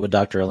just repeat what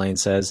Dr. Elaine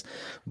says,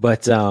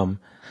 but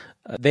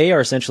they are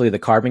essentially the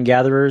carbon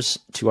gatherers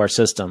to our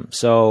system.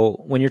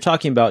 So when you're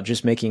talking about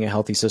just making a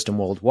healthy system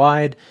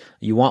worldwide,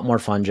 you want more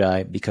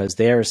fungi because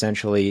they are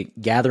essentially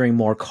gathering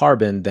more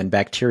carbon than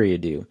bacteria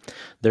do.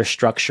 Their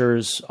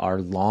structures are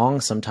long,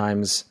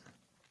 sometimes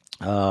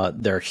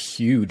they're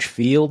huge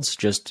fields,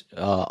 just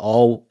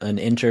all an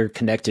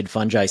interconnected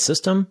fungi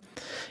system.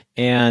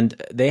 And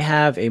they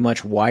have a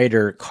much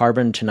wider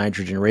carbon to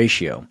nitrogen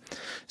ratio.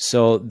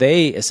 So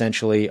they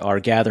essentially are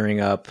gathering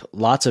up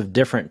lots of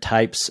different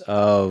types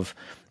of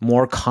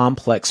more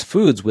complex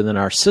foods within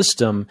our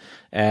system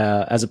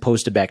as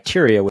opposed to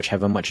bacteria, which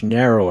have a much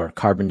narrower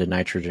carbon to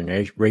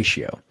nitrogen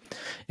ratio.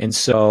 And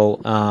so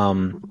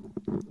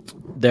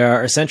there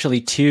are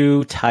essentially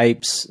two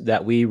types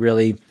that we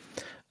really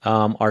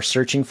are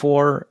searching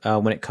for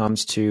when it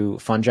comes to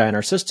fungi in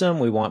our system.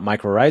 We want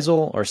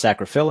mycorrhizal or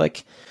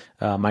saprophytic.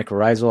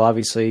 Mycorrhizal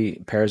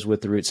obviously pairs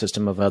with the root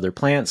system of other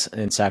plants,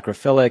 and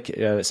saprophytic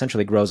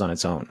essentially grows on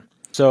its own.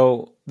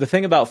 So the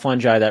thing about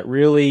fungi that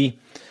really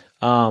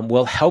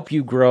will help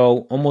you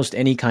grow almost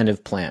any kind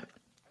of plant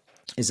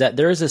is that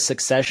there is a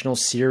successional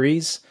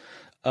series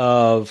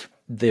of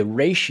the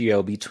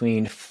ratio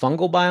between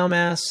fungal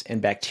biomass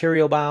and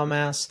bacterial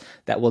biomass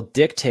that will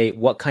dictate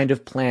what kind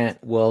of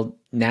plant will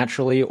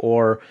naturally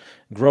or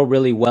grow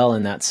really well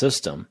in that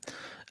system.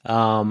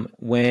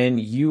 When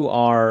you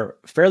are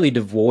fairly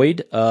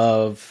devoid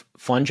of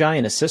fungi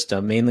in a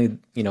system, mainly,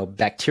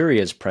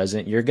 bacteria is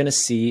present, you're going to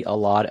see a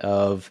lot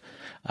of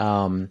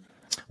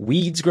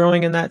weeds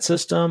growing in that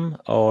system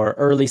or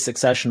early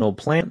successional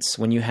plants.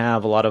 When you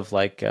have a lot of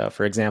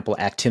for example,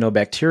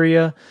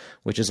 actinobacteria,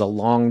 which is a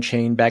long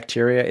chain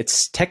bacteria,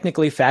 it's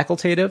technically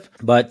facultative,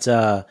 but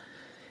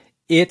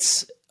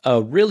it's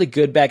a really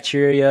good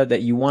bacteria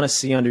that you want to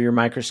see under your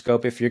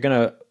microscope if you're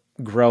going to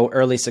grow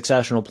early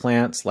successional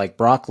plants like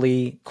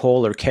broccoli,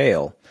 cole, or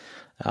kale.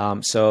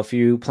 So if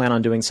you plan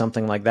on doing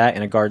something like that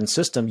in a garden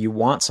system, you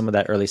want some of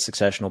that early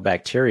successional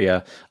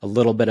bacteria. A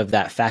little bit of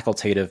that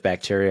facultative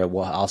bacteria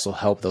will also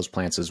help those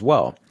plants as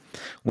well.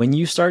 When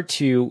you start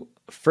to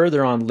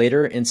further on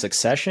later in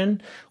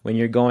succession, when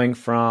you're going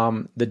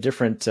from the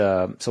different,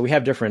 so we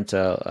have different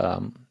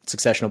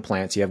successional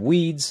plants. You have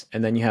weeds,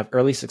 and then you have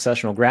early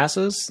successional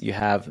grasses. You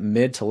have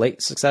mid to late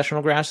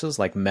successional grasses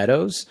like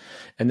meadows,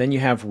 and then you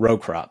have row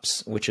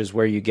crops, which is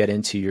where you get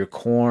into your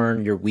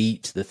corn, your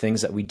wheat, the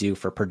things that we do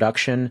for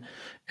production.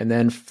 And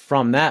then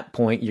from that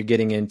point, you're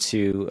getting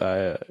into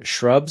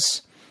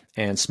shrubs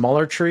and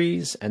smaller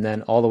trees, and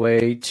then all the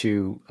way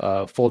to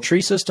full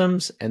tree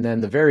systems. And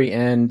then the very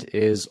end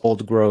is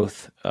old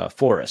growth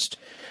forest,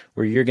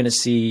 where you're going to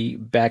see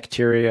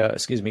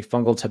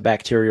fungal to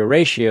bacterial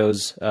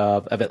ratios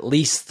of at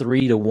least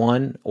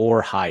 3-to-1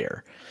 or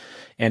higher.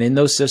 And in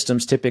those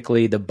systems,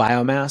 typically the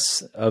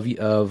biomass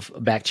of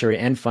bacteria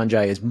and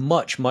fungi is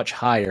much, much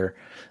higher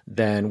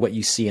than what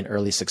you see in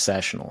early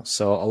successional.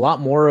 So a lot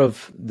more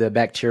of the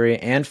bacteria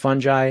and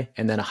fungi,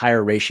 and then a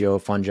higher ratio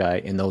of fungi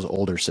in those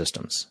older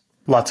systems.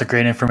 Lots of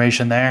great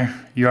information there.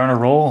 You're on a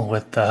roll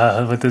with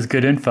this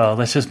good info.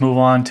 Let's just move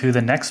on to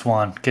the next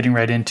one, getting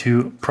right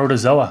into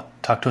protozoa.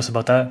 Talk to us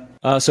about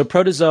that. So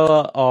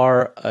protozoa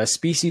are a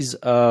species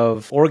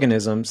of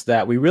organisms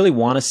that we really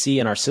want to see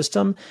in our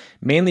system,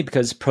 mainly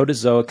because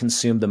protozoa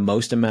consume the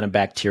most amount of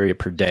bacteria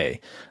per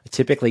day.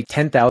 Typically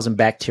 10,000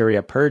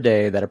 bacteria per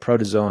day that a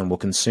protozoan will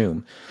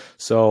consume.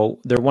 So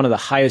they're one of the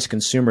highest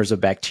consumers of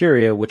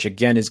bacteria, which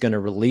again is going to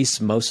release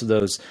most of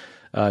those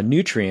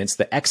nutrients,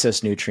 the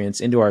excess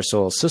nutrients, into our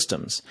soil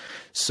systems.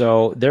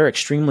 So they're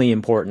extremely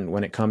important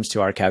when it comes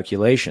to our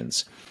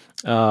calculations.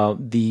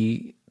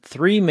 The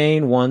three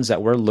main ones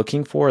that we're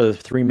looking for, the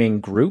three main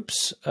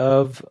groups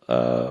of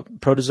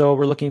protozoa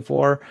we're looking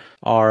for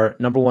are,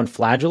 number one,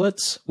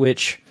 flagellates,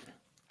 which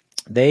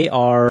they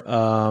are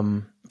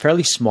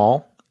fairly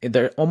small.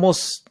 They're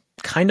almost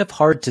kind of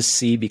hard to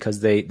see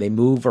because they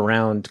move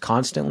around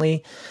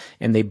constantly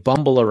and they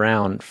bumble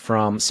around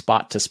from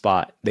spot to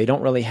spot. They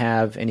don't really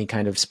have any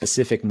kind of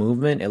specific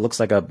movement. It looks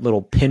like a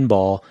little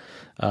pinball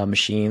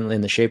machine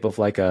in the shape of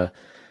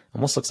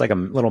almost looks like a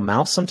little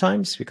mouse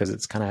sometimes, because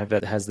it's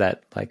it has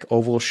that like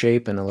oval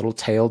shape and a little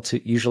tail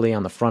usually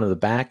on the front of the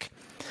back.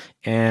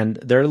 And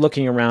they're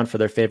looking around for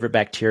their favorite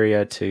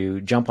bacteria to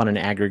jump on an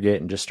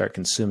aggregate and just start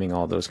consuming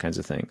all those kinds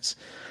of things.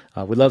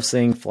 We love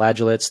seeing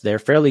flagellates. They're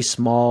fairly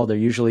small. They're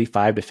usually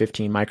 5 to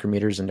 15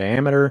 micrometers in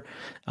diameter,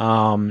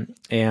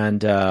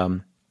 and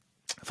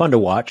fun to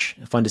watch,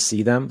 fun to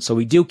see them. So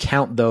we do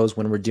count those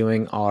when we're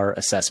doing our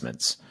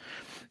assessments.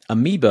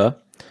 Amoeba,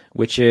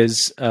 which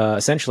is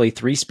essentially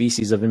 3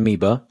 species of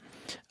amoeba.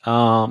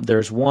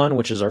 There's one,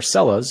 which is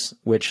Arcellas,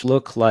 which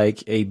look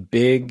like a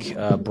big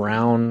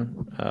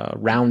brown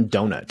round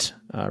donut,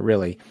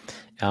 really.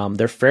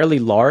 They're fairly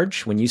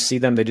large. When you see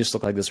them, they just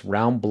look like this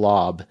round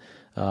blob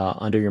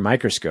under your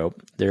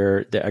microscope.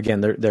 They're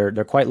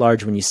quite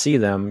large when you see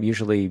them,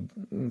 usually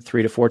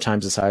 3 to 4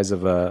 times the size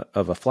of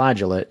a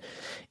flagellate.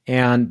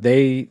 And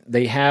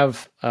they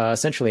have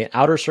essentially an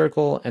outer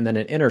circle and then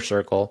an inner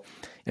circle.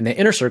 And the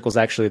inner circle is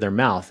actually their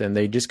mouth, and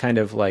they just kind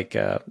of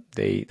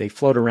they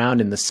float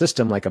around in the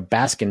system like a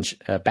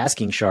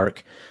basking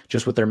shark,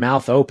 just with their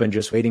mouth open,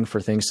 just waiting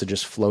for things to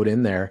just float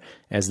in there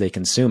as they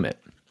consume it.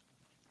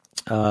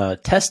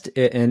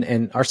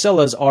 And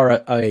Arcellas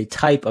are a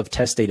type of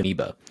testate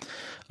amoeba.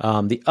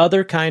 The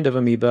other kind of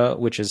amoeba,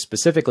 which is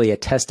specifically a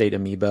testate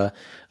amoeba,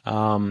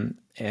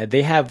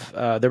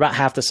 they're about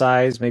half the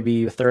size,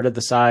 maybe a third of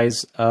the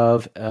size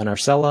of an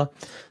Arcella.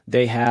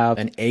 They have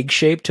an egg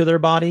shape to their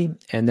body,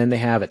 and then they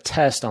have a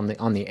test on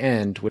the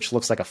end, which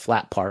looks like a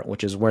flat part,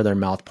 which is where their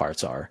mouth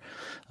parts are.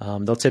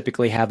 They'll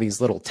typically have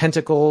these little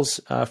tentacles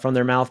from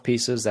their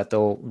mouthpieces that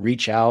they'll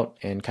reach out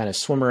and kind of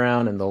swim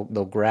around, and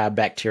they'll grab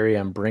bacteria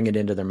and bring it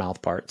into their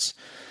mouth parts.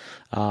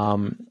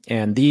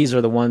 And these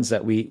are the ones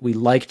that we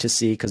like to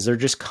see because they're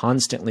just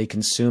constantly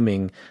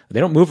consuming. They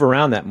don't move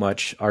around that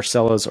much,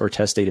 Arcellas or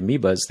testate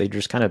amoebas. They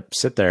just kind of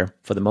sit there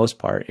for the most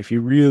part. If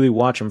you really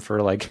watch them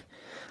for like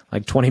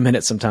like 20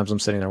 minutes. Sometimes I'm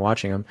sitting there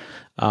watching them.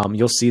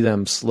 You'll see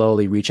them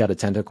slowly reach out a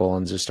tentacle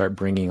and just start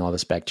bringing all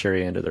this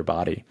bacteria into their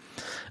body.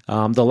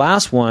 The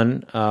last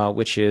one,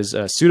 which is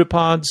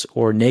pseudopods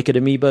or naked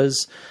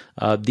amoebas,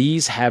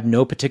 these have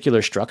no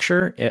particular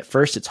structure. At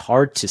first, it's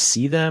hard to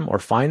see them or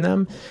find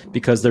them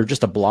because they're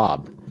just a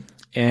blob.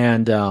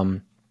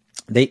 And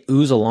they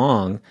ooze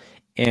along,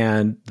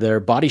 and their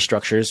body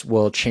structures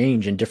will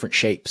change in different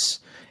shapes.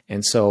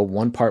 And so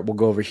one part will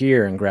go over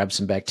here and grab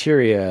some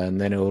bacteria,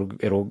 and then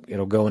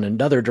it'll go in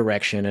another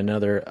direction.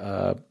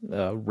 Another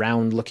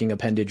round-looking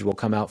appendage will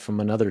come out from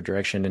another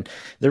direction, and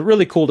they're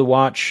really cool to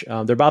watch.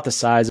 They're about the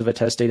size of a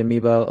testate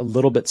amoeba, a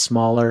little bit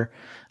smaller.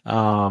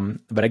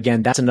 But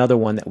again, that's another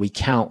one that we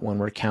count when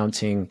we're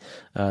counting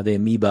the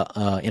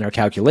amoeba in our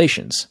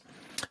calculations.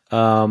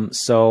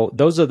 So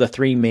those are the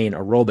three main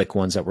aerobic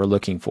ones that we're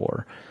looking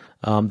for.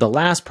 The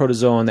last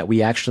protozoan that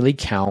we actually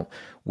count,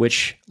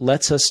 which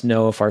lets us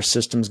know if our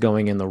system's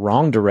going in the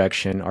wrong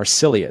direction, are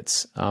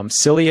ciliates.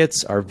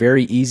 Ciliates are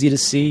very easy to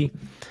see.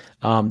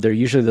 They're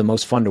usually the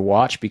most fun to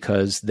watch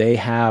because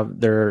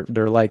they're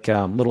like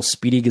little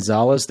speedy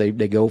gazelles. They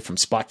go from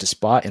spot to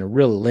spot in a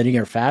real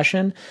linear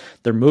fashion.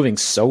 They're moving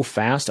so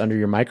fast under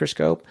your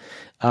microscope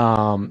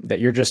that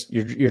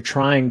you're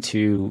trying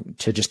to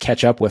just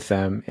catch up with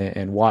them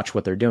and watch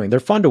what they're doing. They're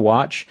fun to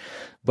watch,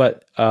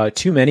 but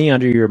too many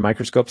under your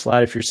microscope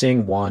slide. If you're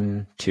seeing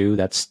 1, 2,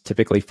 that's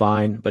typically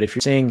fine. But if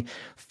you're seeing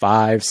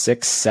 5,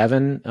 6,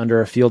 7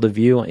 under a field of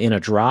view in a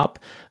drop,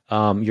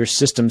 your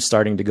system's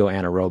starting to go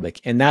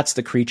anaerobic. And that's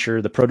the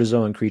creature, the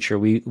protozoan creature,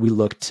 we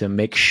look to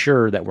make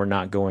sure that we're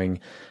not going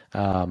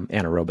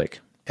anaerobic.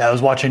 Yeah, I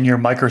was watching your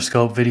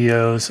microscope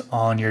videos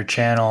on your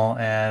channel,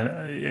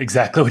 and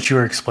exactly what you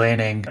were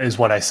explaining is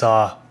what I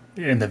saw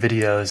in the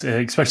videos,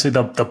 especially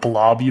the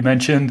blob you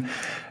mentioned.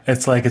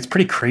 It's like, it's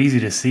pretty crazy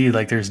to see.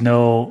 Like, there's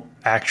no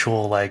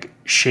actual like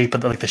shape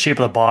of the shape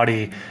of the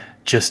body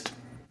just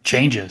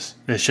changes.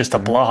 It's just a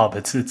blob.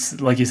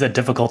 It's like you said,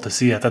 difficult to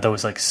see. I thought that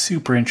was like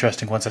super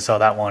interesting once I saw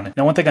that one.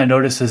 Now, one thing I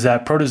noticed is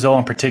that protozoa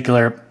in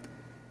particular,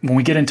 when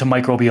we get into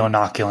microbial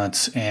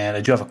inoculants, and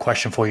I do have a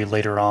question for you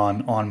later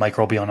on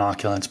microbial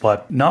inoculants,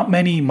 but not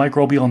many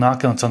microbial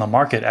inoculants on the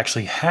market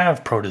actually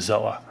have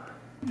protozoa.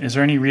 Is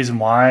there any reason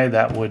why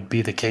that would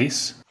be the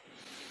case?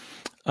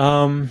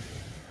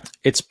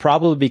 It's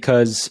probably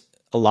because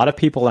a lot of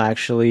people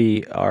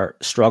actually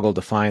struggle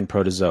to find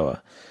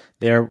protozoa.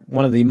 They're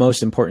one of the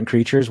most important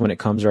creatures when it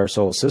comes to our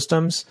solar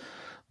systems,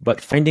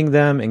 but finding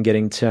them and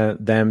getting to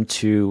them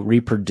to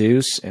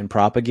reproduce and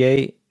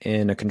propagate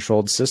in a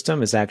controlled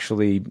system is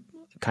actually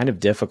kind of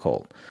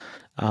difficult.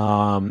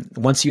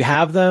 Once you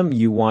have them,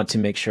 you want to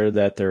make sure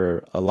that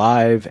they're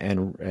alive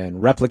and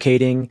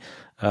replicating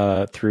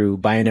through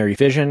binary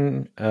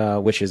fission,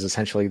 which is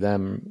essentially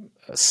them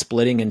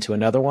splitting into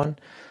another one.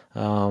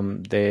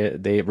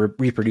 They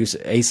reproduce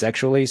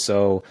asexually,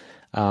 so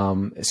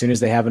as soon as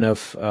they have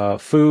enough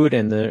food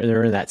and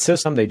they're in that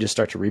system, they just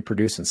start to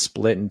reproduce and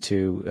split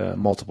into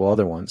multiple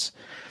other ones.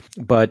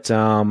 But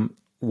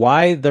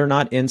why they're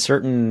not in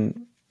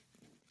certain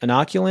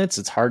inoculants,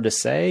 it's hard to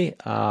say.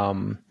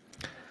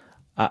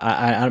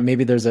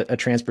 Maybe there's a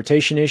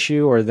transportation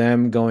issue or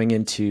them going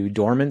into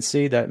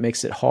dormancy that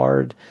makes it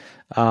hard.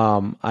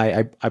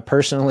 I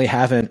personally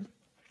haven't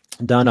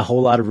done a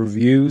whole lot of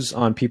reviews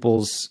on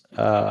people's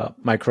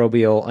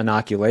microbial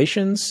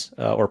inoculations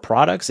or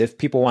products. If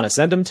people want to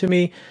send them to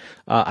me,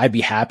 I'd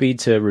be happy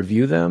to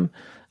review them.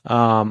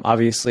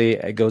 Obviously,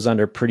 it goes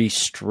under pretty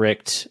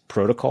strict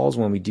protocols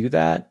when we do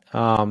that.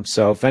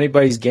 So if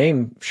anybody's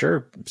game,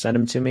 sure, send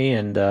them to me,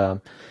 and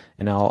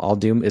I'll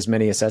do as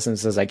many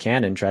assessments as I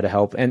can and try to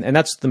help. And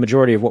that's the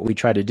majority of what we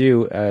try to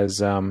do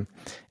as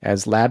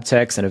lab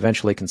techs and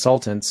eventually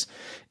consultants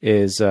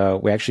is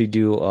we actually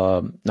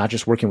do not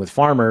just working with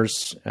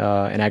farmers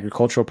and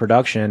agricultural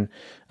production.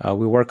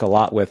 We work a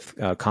lot with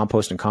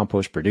compost and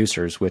compost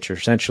producers, which are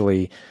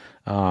essentially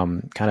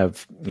kind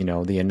of,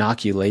 the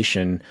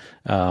inoculation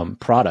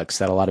products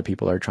that a lot of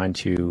people are trying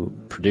to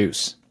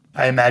produce.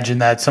 I imagine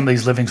that some of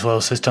these living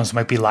soil systems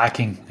might be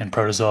lacking in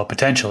protozoa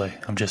potentially.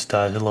 I'm just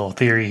a little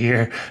theory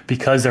here,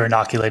 because they're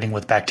inoculating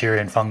with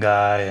bacteria and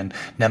fungi and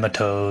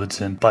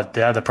nematodes. But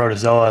the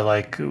protozoa,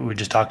 like we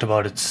just talked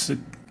about, it's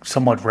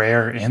somewhat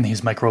rare in these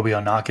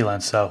microbial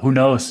inoculants. So who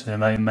knows? It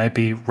might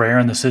be rare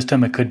in the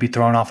system. It could be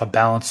thrown off a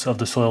balance of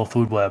the soil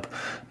food web.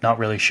 Not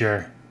really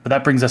sure. But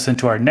that brings us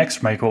into our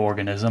next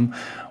microorganism,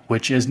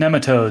 which is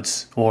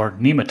nematodes or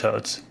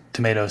nematodes.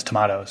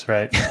 Tomatoes,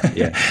 right?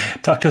 Yeah.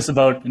 Talk to us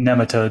about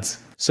nematodes.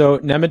 So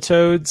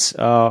nematodes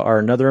are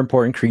another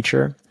important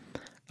creature.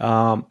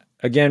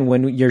 Again,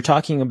 when you're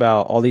talking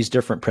about all these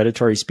different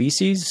predatory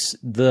species,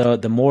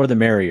 the more the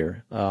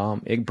merrier.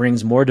 It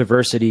brings more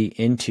diversity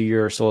into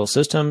your soil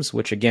systems,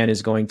 which again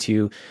is going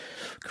to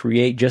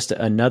create just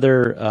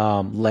another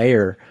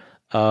layer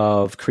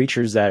of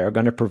creatures that are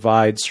going to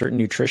provide certain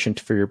nutrition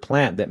for your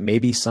plant that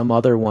maybe some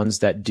other ones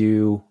that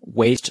do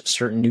waste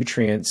certain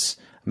nutrients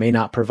may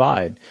not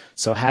provide.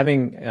 So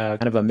having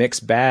kind of a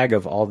mixed bag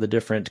of all the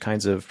different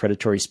kinds of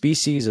predatory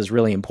species is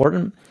really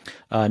important.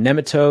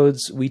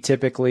 Nematodes, we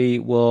typically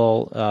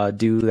will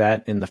do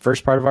that in the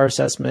first part of our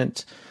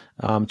assessment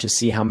to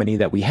see how many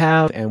that we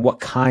have and what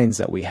kinds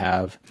that we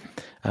have,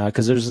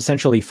 because there's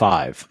essentially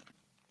 5.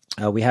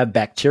 We have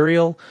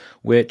bacterial,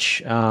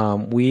 which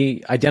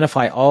we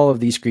identify all of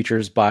these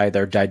creatures by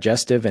their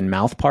digestive and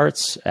mouth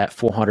parts at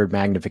 400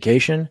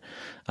 magnification.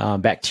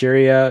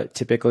 Bacteria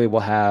typically will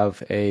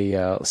have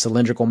a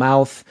cylindrical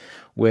mouth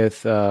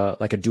with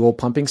like a dual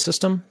pumping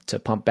system to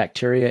pump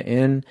bacteria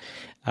in.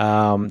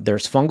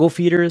 There's fungal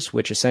feeders,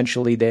 which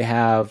essentially they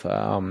have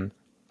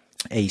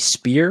a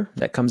spear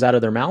that comes out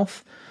of their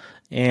mouth.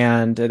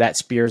 And that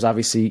spear is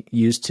obviously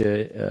used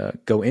to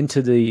go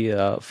into the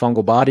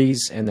fungal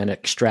bodies and then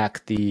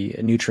extract the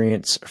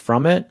nutrients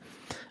from it.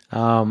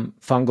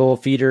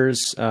 Fungal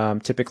feeders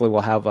typically will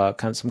have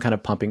some kind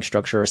of pumping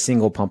structure, a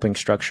single pumping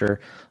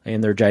structure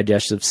in their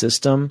digestive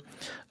system.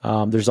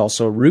 There's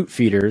also root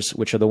feeders,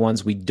 which are the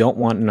ones we don't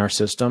want in our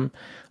system.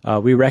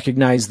 We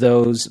recognize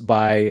those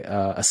by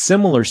a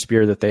similar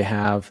spear that they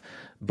have,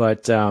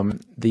 but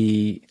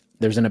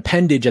there's an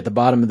appendage at the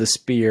bottom of the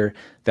spear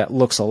that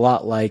looks a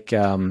lot like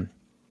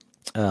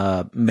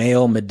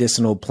male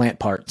medicinal plant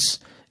parts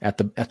at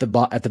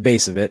the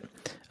base of it,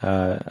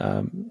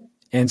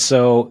 and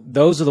so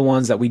those are the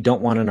ones that we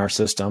don't want in our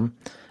system.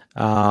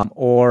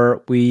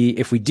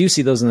 If we do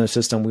see those in the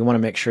system, we want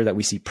to make sure that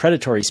we see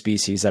predatory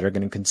species that are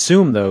going to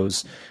consume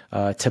those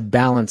to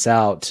balance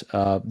out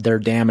their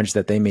damage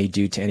that they may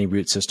do to any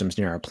root systems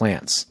near our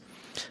plants.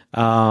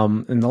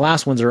 And the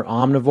last ones are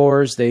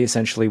omnivores. They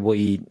essentially will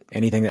eat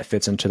anything that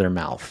fits into their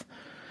mouth.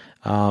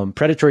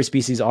 Predatory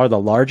species are the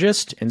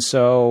largest, and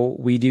so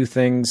we do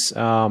things.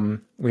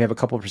 We have a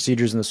couple of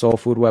procedures in the soil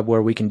food web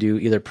where we can do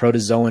either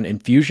protozoan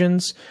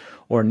infusions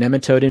or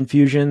nematode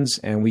infusions,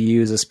 and we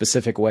use a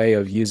specific way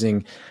of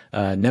using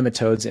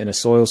nematodes in a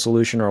soil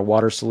solution or a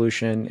water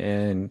solution,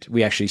 and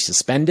we actually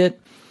suspend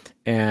it.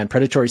 And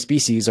predatory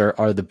species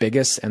are the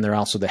biggest, and they're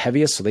also the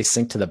heaviest, so they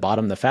sink to the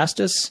bottom the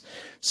fastest.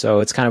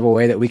 So it's kind of a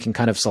way that we can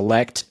kind of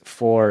select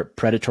for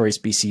predatory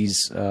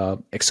species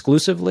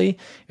exclusively,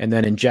 and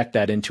then inject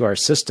that into our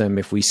system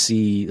if we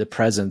see the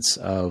presence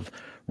of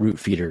root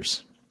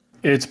feeders.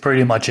 It's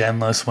pretty much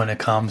endless when it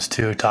comes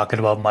to talking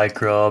about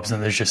microbes,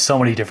 and there's just so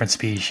many different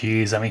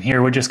species. I mean,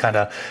 here we're just kind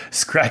of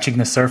scratching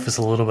the surface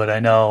a little bit. I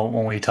know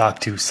when we talk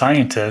to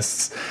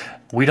scientists,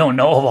 we don't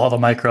know of all the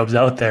microbes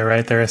out there,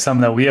 right? There are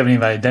some that we haven't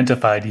even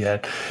identified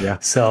yet. Yeah.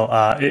 So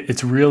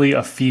it's really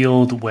a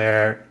field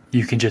where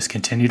you can just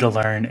continue to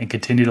learn and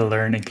continue to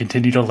learn and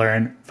continue to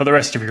learn for the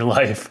rest of your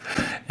life.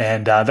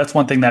 And that's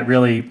one thing that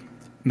really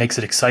makes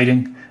it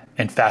exciting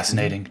and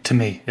fascinating to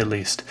me, at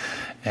least.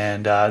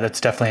 And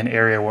that's definitely an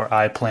area where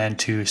I plan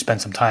to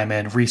spend some time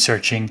in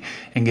researching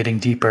and getting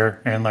deeper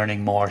and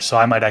learning more. So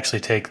I might actually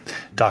take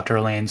Dr.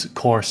 Elaine's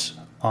course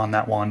on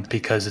that one,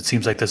 because it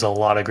seems like there's a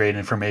lot of great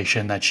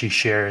information that she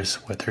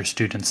shares with her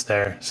students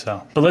there.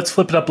 But let's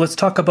flip it up. Let's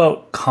talk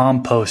about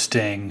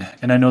composting.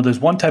 And I know there's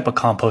one type of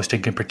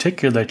composting in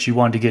particular that you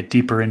wanted to get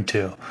deeper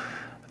into,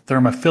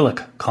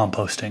 thermophilic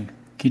composting.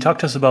 Can you talk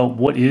to us about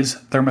what is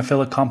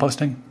thermophilic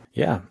composting?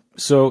 Yeah.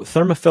 So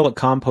thermophilic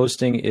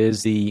composting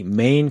is the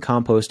main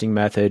composting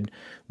method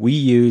we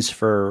use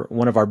for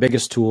one of our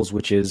biggest tools,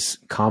 which is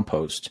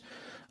compost.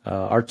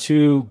 Our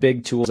two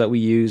big tools that we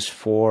use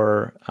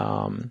for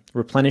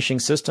replenishing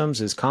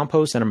systems is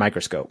compost and a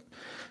microscope.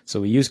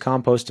 So we use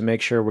compost to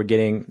make sure we're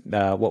getting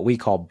what we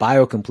call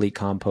biocomplete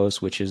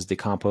compost, which is the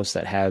compost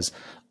that has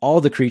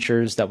all the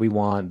creatures that we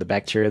want, the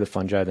bacteria, the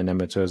fungi, the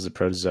nematodes, the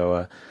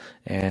protozoa,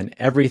 and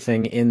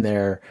everything in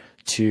there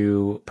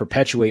to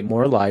perpetuate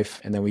more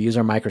life. And then we use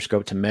our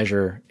microscope to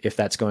measure if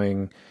that's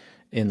going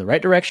in the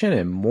right direction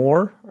and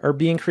more are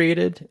being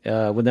created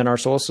within our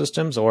soil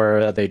systems, or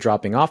are they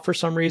dropping off for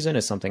some reason?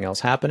 Is something else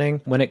happening?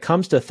 When it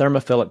comes to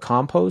thermophilic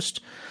compost,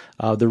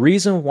 the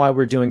reason why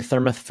we're doing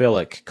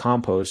thermophilic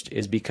compost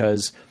is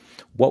because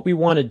what we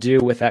want to do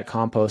with that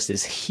compost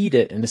is heat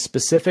it in a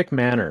specific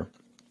manner.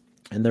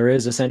 And there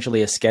is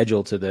essentially a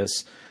schedule to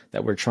this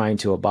that we're trying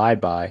to abide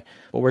by.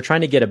 But we're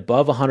trying to get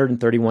above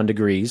 131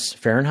 degrees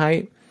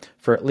Fahrenheit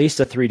for at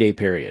least a 3-day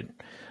period.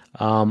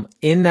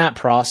 In that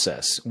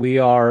process, we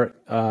are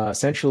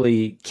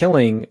essentially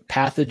killing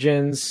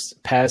pathogens,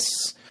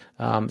 pests,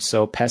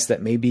 so pests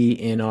that may be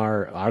in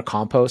our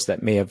compost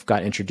that may have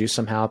got introduced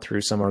somehow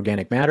through some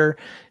organic matter,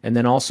 and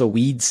then also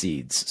weed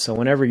seeds. So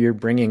whenever you're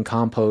bringing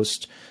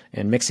compost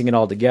and mixing it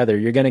all together,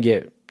 you're going to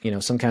get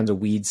some kinds of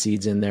weed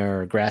seeds in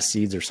there, or grass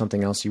seeds, or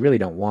something else you really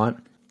don't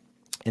want.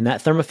 In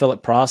that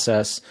thermophilic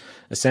process,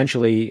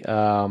 essentially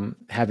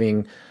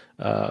having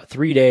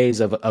 3 days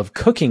of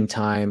cooking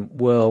time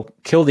will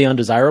kill the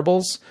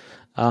undesirables,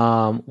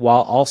 while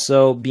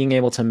also being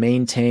able to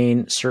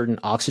maintain certain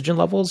oxygen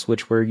levels,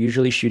 which we're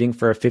usually shooting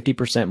for a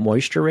 50%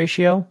 moisture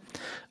ratio,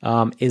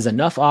 is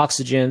enough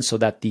oxygen so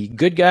that the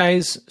good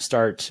guys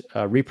start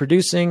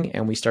reproducing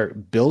and we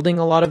start building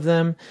a lot of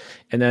them.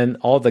 And then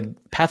all the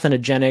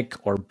pathogenic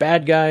or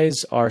bad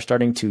guys are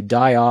starting to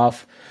die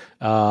off.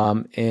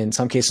 In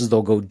some cases,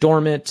 they'll go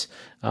dormant,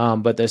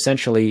 but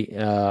essentially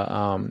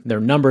their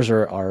numbers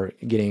are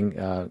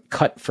getting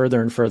cut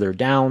further and further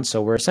down.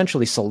 So we're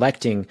essentially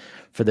selecting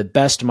for the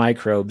best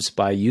microbes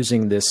by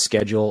using this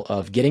schedule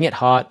of getting it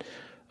hot,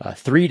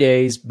 3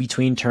 days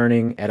between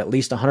turning at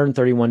least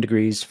 131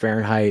 degrees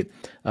Fahrenheit,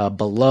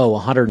 below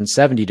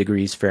 170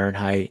 degrees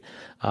Fahrenheit,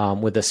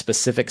 with a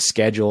specific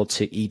schedule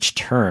to each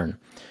turn.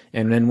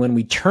 And then when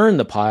we turn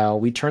the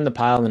pile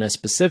in a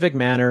specific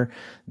manner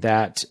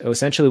that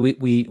essentially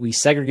we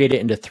segregate it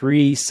into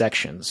 3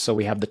 sections. So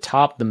we have the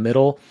top, the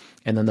middle,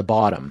 and then the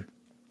bottom.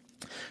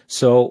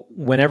 So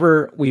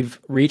whenever we've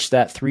reached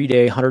that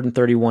 3-day,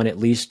 131 at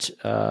least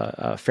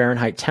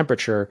Fahrenheit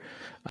temperature,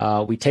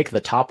 we take the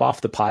top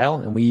off the pile,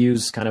 and we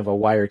use kind of a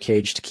wire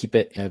cage to keep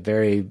it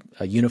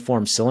a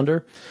uniform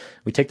cylinder.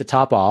 We take the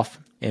top off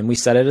and we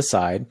set it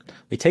aside.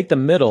 We take the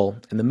middle,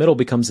 and the middle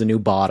becomes the new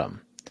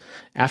bottom.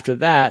 After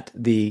that,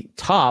 the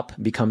top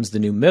becomes the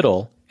new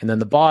middle, and then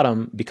the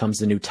bottom becomes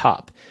the new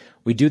top.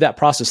 We do that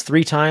process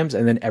 3 times,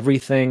 and then every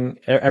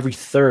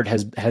third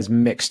has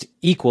mixed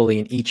equally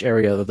in each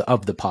area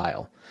of the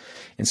pile.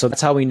 And so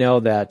that's how we know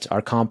that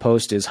our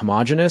compost is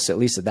homogeneous, at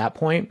least at that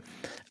point.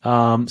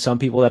 Some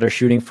people that are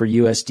shooting for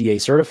USDA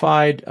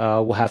certified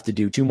will have to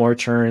do 2 more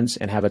turns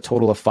and have a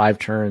total of 5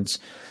 turns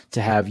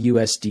to have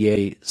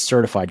USDA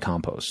certified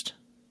compost.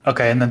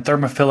 Okay, and then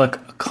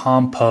thermophilic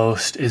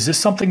compost, is this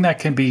something that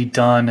can be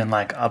done in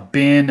like a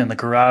bin in the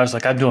garage?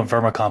 Like I'm doing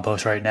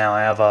vermicompost right now.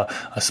 I have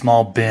a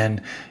small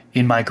bin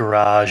in my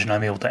garage, and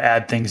I'm able to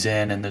add things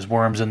in, and there's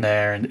worms in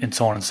there, and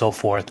so on and so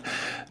forth.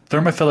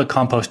 Thermophilic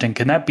composting,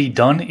 can that be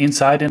done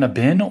inside in a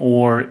bin,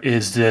 or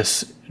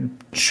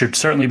should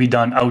certainly be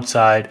done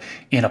outside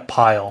in a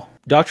pile?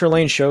 Dr.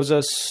 Lane shows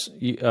us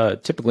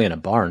typically in a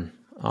barn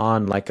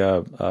on like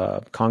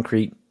a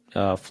concrete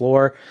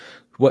floor.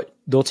 What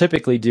they'll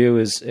typically do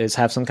is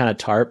have some kind of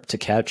tarp to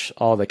catch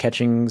all the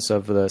catchings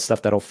of the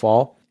stuff that'll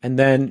fall. And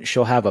then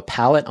she'll have a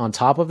pallet on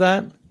top of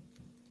that,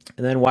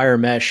 and then wire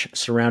mesh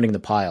surrounding the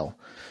pile.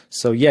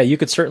 So yeah, you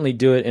could certainly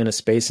do it in a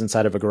space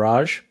inside of a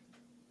garage.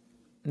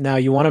 Now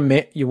you want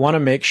to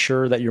make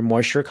sure that your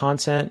moisture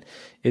content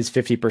is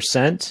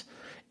 50%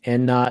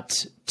 and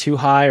not too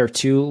high or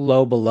too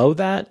low below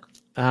that.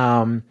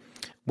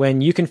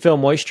 When you can feel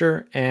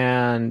moisture,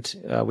 and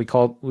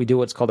we do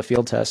what's called a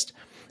field test,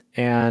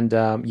 and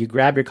you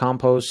grab your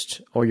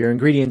compost or your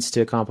ingredients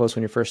to compost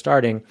when you're first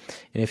starting,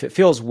 and if it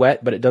feels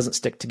wet but it doesn't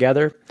stick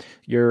together,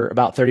 you're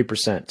about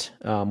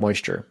 30%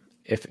 moisture.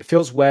 If it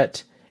feels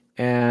wet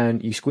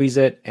and you squeeze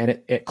it and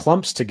it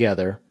clumps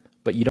together,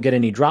 but you don't get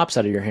any drops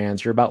out of your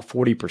hands, you're about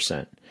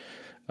 40%.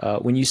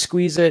 When you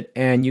squeeze it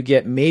and you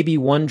get maybe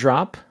 1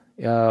 drop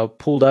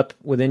pulled up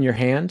within your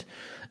hand,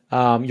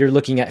 you're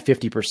looking at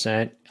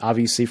 50%.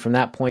 Obviously, from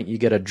that point, you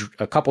get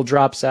a couple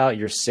drops out,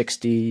 you're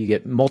 60, you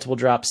get multiple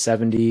drops,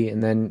 70,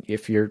 and then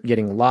if you're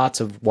getting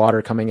lots of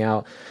water coming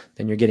out,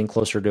 then you're getting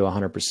closer to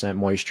 100%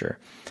 moisture.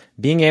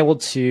 Being able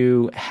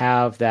to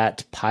have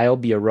that pile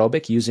be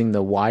aerobic using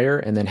the wire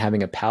and then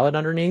having a pallet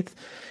underneath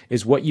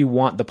is what you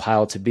want the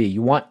pile to be.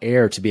 You want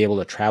air to be able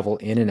to travel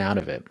in and out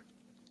of it.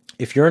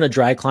 If you're in a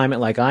dry climate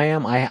like I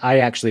am, I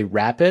actually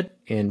wrap it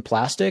in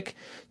plastic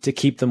to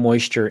keep the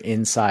moisture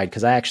inside,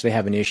 because I actually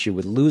have an issue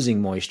with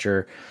losing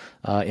moisture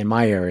in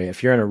my area.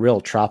 If you're in a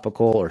real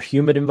tropical or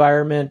humid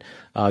environment,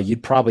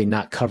 you'd probably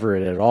not cover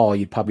it at all.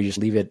 You'd probably just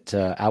leave it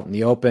out in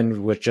the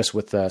open with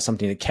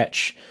something to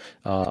catch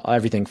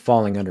everything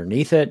falling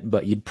underneath it.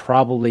 But you'd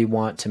probably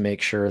want to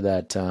make sure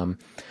that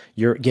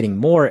you're getting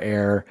more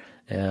air,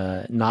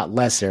 not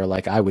less air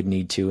like I would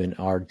need to in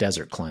our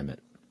desert climate.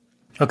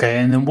 Okay,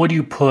 and then what do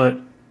you put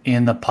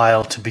in the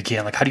pile to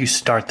begin? Like, how do you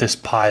start this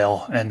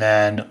pile? And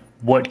then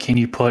what can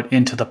you put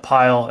into the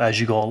pile as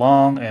you go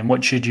along? And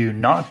what should you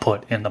not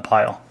put in the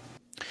pile?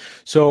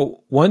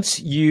 So once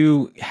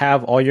you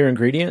have all your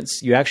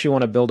ingredients, you actually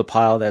want to build a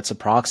pile that's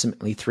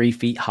approximately 3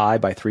 feet high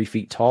by 3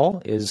 feet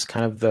tall is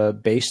kind of the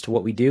base to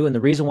what we do. And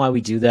the reason why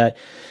we do that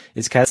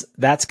is because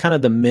that's kind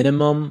of the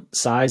minimum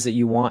size that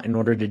you want in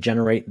order to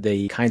generate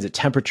the kinds of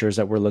temperatures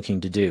that we're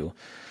looking to do.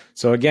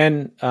 So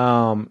again,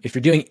 if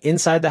you're doing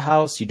inside the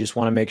house, you just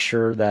want to make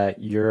sure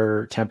that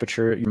you're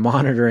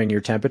monitoring your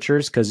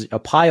temperatures, because a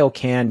pile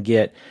can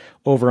get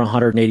over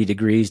 180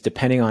 degrees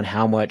depending on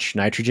how much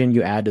nitrogen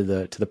you add to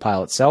the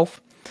pile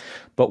itself.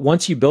 But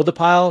once you build a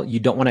pile,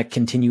 you don't want to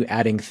continue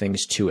adding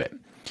things to it.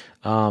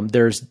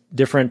 There's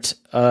different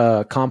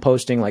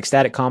composting, like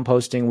static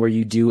composting, where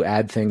you do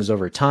add things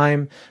over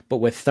time. But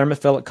with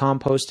thermophilic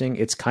composting,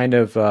 it's kind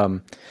of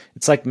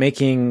it's like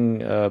making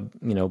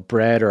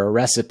bread or a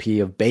recipe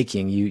of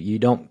baking. You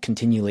don't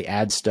continually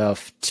add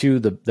stuff to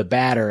the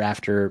batter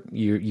after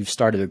you've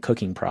started the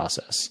cooking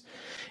process.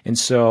 And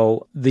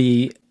so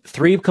the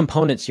 3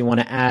 components you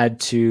want to add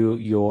to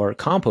your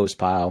compost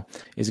pile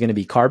is going to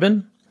be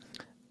carbon,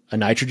 a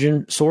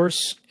nitrogen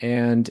source,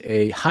 and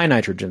a high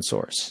nitrogen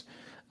source.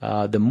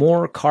 The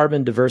more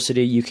carbon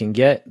diversity you can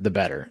get, the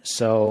better.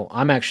 So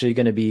I'm actually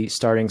going to be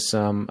starting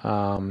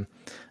some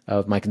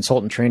of my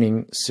consultant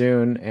training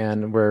soon,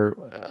 and we're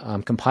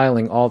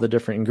compiling all the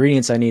different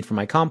ingredients I need for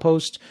my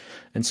compost.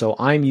 And so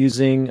I'm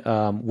using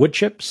wood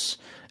chips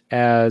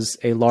as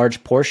a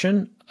large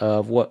portion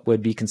of what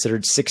would be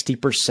considered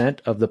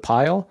 60% of the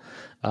pile.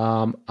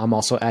 I'm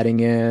also adding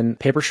in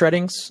paper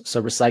shreddings,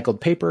 so recycled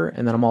paper,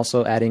 and then I'm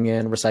also adding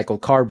in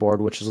recycled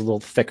cardboard, which is a little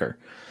thicker.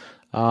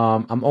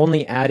 I'm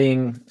only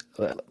adding,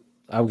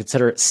 I would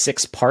consider it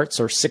 6 parts,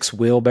 or 6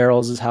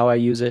 wheelbarrows is how I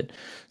use it.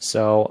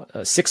 So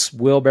 6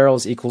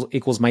 wheelbarrows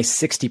equals my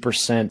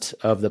 60%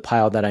 of the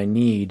pile that I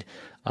need.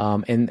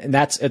 And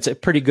it's a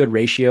pretty good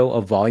ratio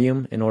of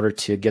volume in order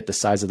to get the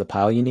size of the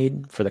pile you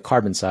need for the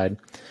carbon side.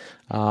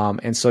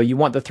 And so you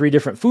want the 3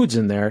 different foods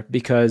in there,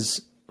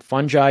 because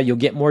fungi, you'll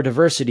get more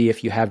diversity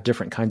if you have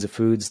different kinds of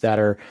foods that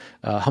are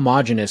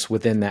homogeneous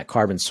within that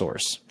carbon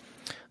source.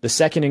 The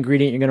second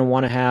ingredient you're going to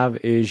want to have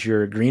is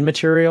your green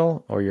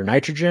material, or your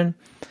nitrogen.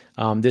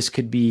 This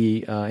could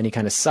be any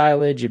kind of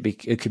silage.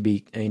 It could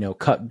be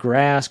cut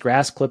grass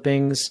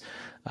clippings.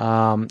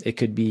 It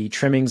could be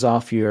trimmings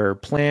off your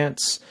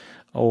plants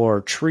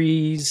or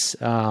trees,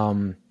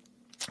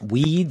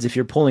 weeds. If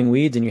you're pulling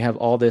weeds and you have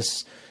all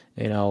this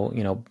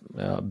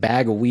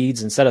bag of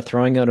weeds, instead of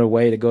throwing it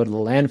away to go to the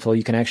landfill,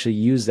 you can actually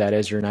use that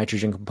as your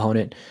nitrogen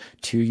component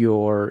to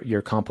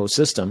your compost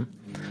system.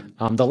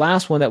 The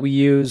last one that we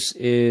use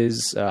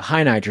is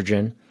high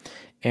nitrogen,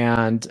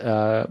 and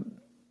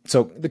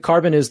so the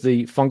carbon is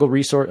the fungal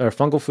resource or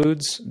fungal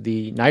foods.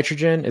 The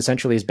nitrogen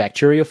essentially is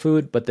bacterial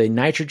food, but the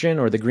nitrogen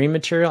or the green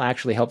material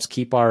actually helps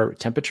keep our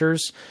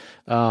temperatures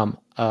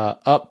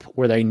up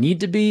where they need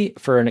to be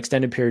for an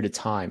extended period of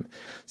time.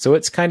 So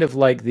it's kind of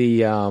like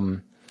the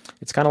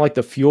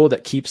fuel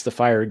that keeps the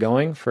fire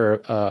going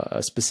for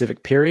a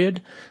specific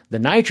period. The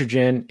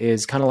nitrogen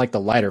is kind of like the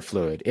lighter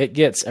fluid. It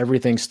gets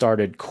everything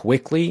started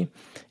quickly,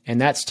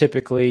 and that's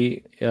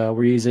typically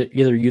we're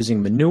either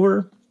using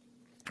manure,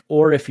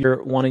 or if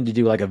you're wanting to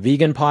do like a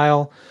vegan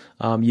pile,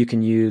 you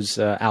can use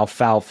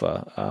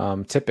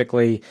alfalfa.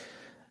 Typically,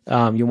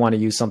 you want to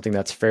use something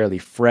that's fairly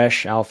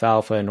fresh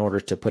alfalfa in order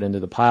to put into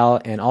the pile,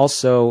 and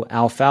also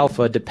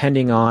alfalfa,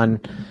 depending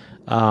on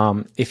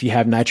if you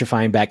have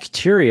nitrifying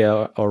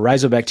bacteria or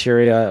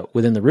rhizobacteria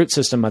within the root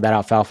system of that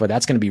alfalfa,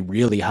 that's going to be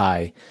really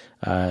high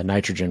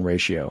nitrogen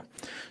ratio.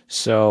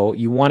 So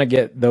you want to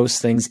get those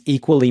things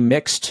equally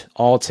mixed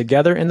all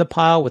together in the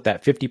pile with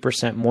that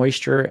 50%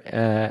 moisture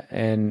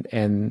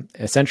and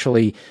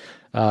essentially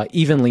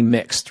evenly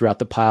mixed throughout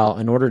the pile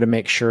in order to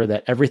make sure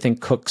that everything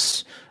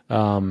cooks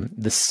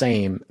the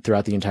same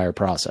throughout the entire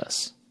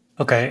process.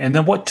 Okay, and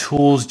then what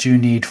tools do you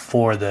need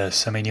for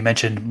this? I mean, you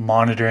mentioned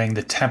monitoring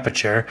the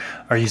temperature.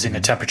 Are you using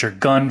a temperature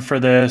gun for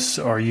this,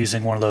 or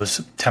using one of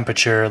those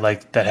temperature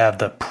like that have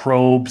the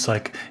probes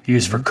like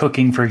used for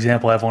cooking, for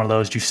example? I have one of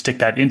those. Do you stick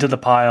that into the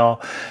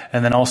pile?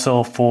 And then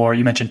also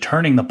you mentioned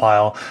turning the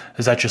pile.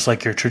 Is that just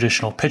like your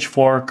traditional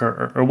pitchfork,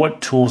 or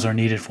what tools are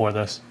needed for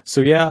this?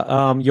 So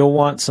yeah, you'll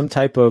want some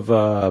type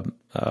of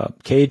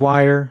cage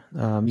wire.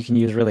 You can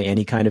use really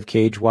any kind of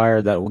cage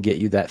wire that will get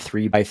you that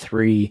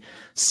 3x3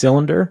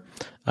 cylinder.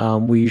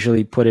 We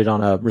usually put it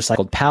on a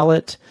recycled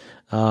pallet,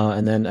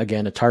 and then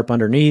again a tarp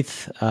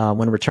underneath. When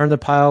we return the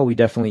pile, we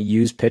definitely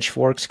use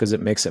pitchforks because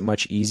it makes it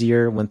much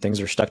easier when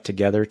things are stuck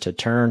together to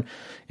turn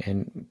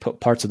and put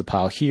parts of the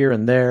pile here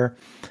and there.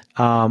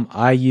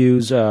 I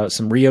use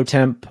some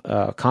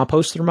RioTemp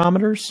compost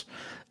thermometers,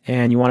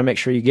 and you want to make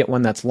sure you get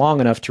one that's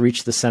long enough to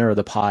reach the center of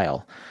the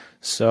pile.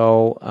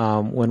 So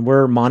when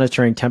we're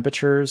monitoring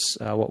temperatures,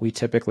 what we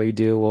typically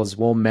do is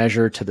we'll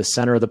measure to the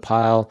center of the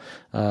pile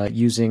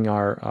using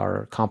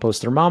our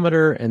compost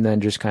thermometer, and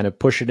then just kind of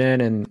push it in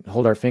and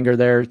hold our finger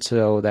there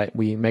so that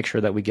we make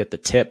sure that we get the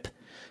tip,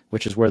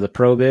 which is where the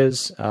probe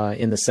is,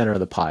 in the center of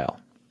the pile.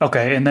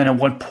 Okay, and then at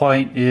what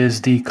point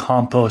is the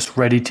compost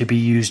ready to be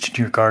used in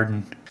your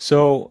garden?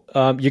 So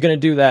you're going to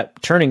do that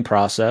turning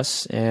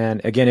process, and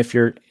again, if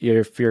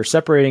you're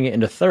separating it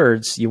into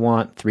thirds, you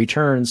want 3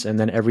 turns, and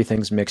then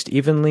everything's mixed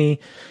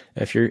evenly.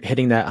 If you're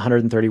hitting that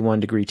 131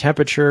 degree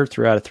temperature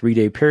throughout a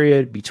 3-day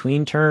period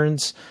between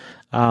turns,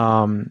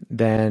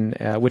 then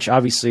which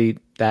obviously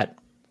that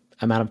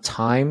amount of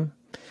time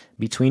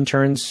between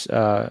turns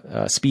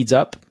speeds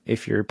up.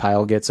 If your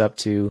pile gets up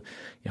to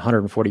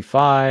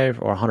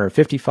 145 or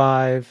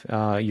 155,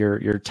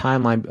 your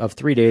timeline of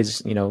 3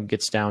 days,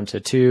 gets down to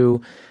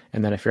 2.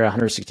 And then if you're at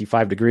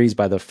 165 degrees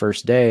by the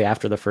first day,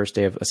 after the first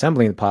day of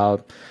assembling the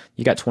pile,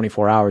 you got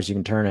 24 hours, you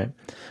can turn it.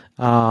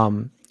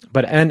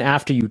 But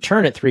after you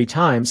turn it 3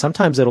 times,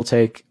 sometimes it'll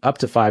take up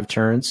to 5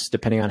 turns,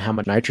 depending on how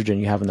much nitrogen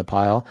you have in the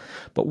pile.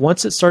 But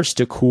once it starts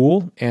to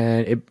cool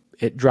and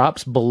it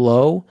drops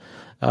below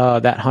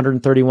that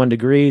 131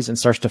 degrees and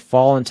starts to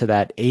fall into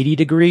that 80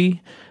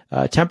 degree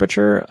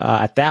temperature,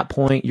 at that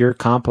point, your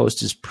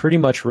compost is pretty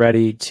much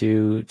ready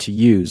to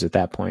use at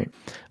that point.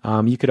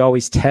 You could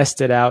always test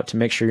it out to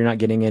make sure you're not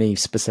getting any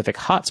specific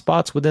hot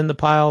spots within the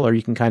pile, or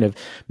you can kind of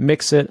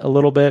mix it a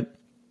little bit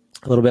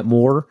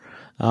more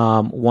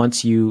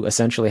once you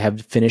essentially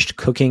have finished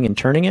cooking and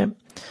turning it.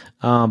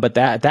 But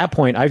at that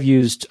point, I've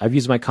used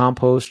my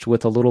compost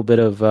with a little bit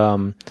of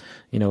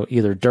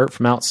either dirt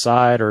from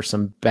outside or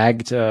some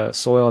bagged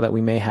soil that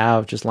we may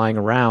have just lying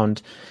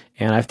around,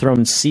 and I've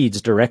thrown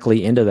seeds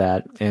directly into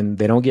that, and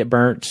they don't get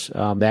burnt.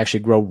 They actually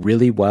grow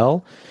really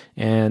well,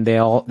 and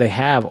they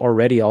have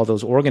already all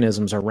those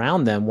organisms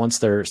around them once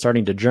they're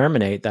starting to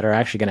germinate that are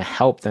actually going to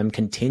help them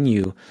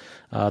continue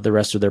the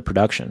rest of their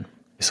production.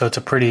 So it's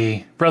a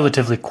pretty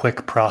relatively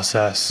quick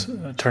process,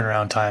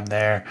 turnaround time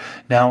there.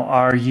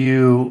 Now,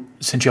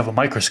 since you have a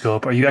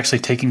microscope, are you actually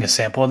taking a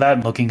sample of that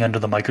and looking under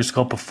the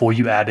microscope before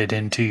you add it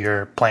into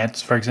your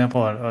plants, for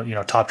example,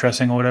 top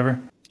dressing or whatever?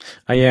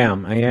 I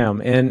am.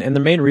 And the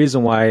main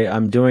reason why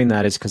I'm doing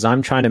that is because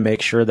I'm trying to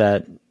make sure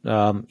that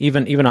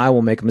even I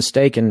will make a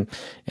mistake and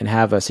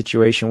have a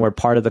situation where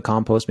part of the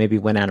compost maybe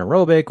went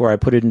anaerobic, or I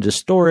put it into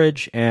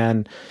storage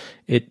and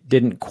it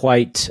didn't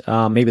quite,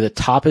 maybe the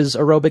top is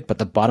aerobic, but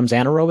the bottom's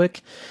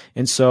anaerobic.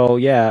 And so,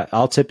 yeah,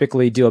 I'll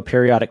typically do a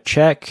periodic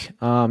check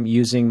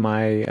using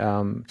my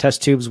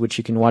test tubes, which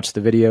you can watch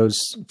the videos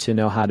to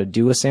know how to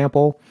do a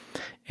sample,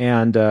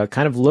 and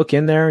kind of look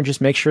in there and just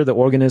make sure the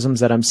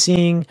organisms that I'm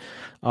seeing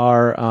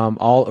are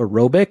all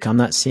aerobic. I'm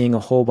not seeing a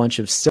whole bunch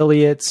of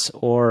ciliates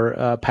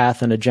or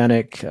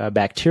pathogenic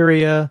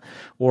bacteria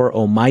or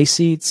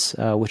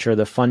omycetes, which are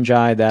the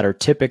fungi that are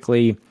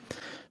typically,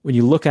 when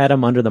you look at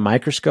them under the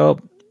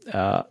microscope,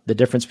 the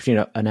difference between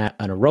an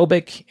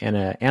aerobic and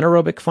an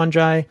anaerobic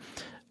fungi.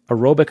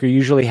 Aerobic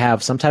usually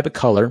have some type of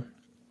color.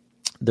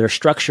 Their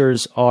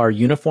structures are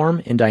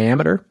uniform in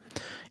diameter,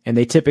 and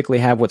they typically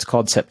have what's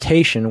called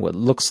septation, what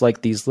looks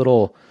like these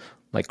little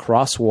like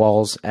cross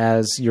walls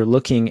as you're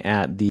looking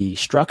at the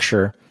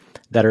structure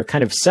that are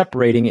kind of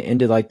separating it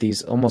into like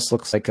these, almost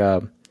looks like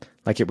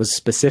it was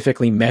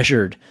specifically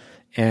measured,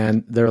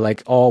 and they're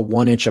like all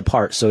 1 inch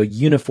apart. So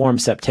uniform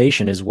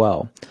septation as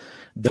well.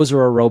 Those are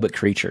aerobic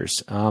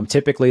creatures.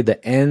 Typically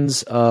the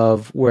ends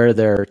of where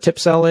their tip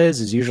cell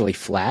is usually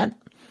flat.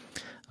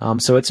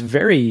 So it's a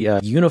very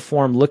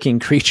uniform looking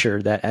creature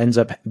that ends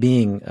up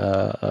being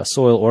a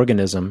soil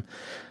organism.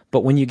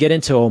 But when you get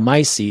into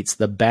omycetes,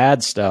 the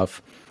bad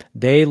stuff,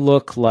 they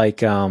look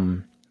like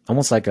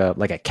almost like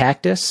a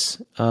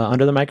cactus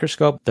under the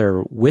microscope.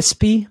 They're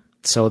wispy,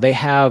 so they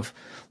have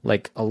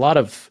like a lot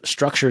of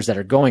structures that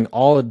are going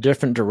all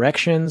different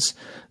directions.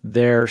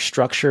 Their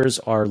structures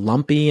are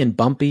lumpy and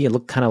bumpy and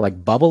look kind of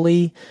like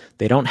bubbly.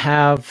 They don't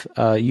have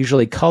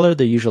usually color.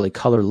 They're usually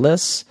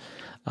colorless.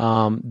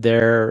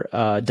 Their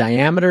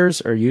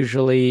diameters are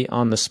usually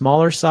on the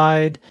smaller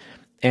side,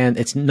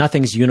 and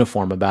nothing's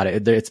uniform about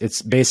it.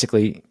 It's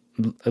basically,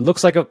 it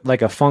looks like a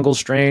fungal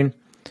strain,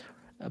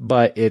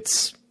 but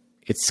it's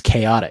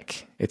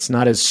chaotic. It's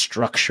not as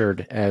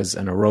structured as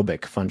an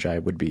aerobic fungi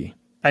would be.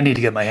 I need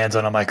to get my hands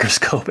on a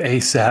microscope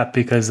ASAP,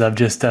 because I'm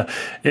just,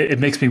 it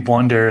makes me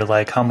wonder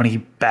like how many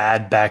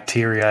bad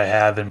bacteria I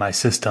have in my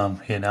system,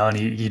 and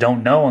you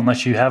don't know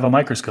unless you have a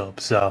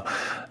microscope. So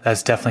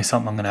that's definitely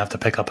something I'm going to have to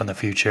pick up in the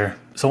future.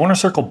 So I want to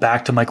circle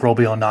back to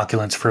microbial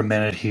inoculants for a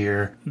minute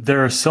here.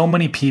 There are so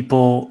many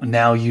people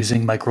now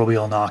using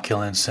microbial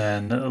inoculants,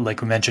 and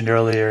like we mentioned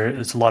earlier,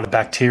 it's a lot of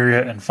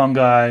bacteria and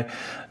fungi.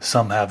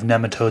 Some have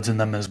nematodes in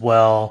them as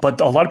well,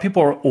 but a lot of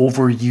people are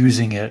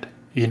overusing it.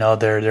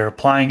 They're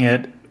applying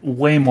it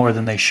way more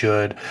than they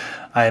should.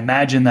 I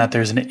imagine that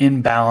there's an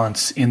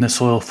imbalance in the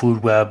soil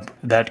food web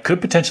that could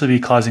potentially be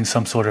causing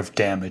some sort of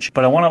damage.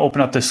 But I want to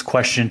open up this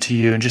question to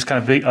you, and just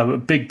kind of a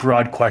big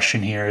broad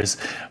question here is,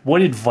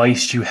 what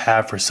advice do you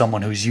have for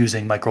someone who's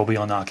using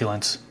microbial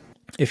inoculants?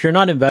 If you're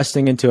not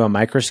investing into a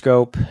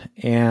microscope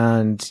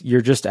and you're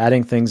just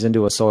adding things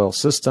into a soil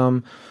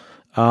system,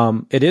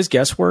 it is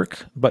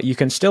guesswork, but you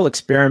can still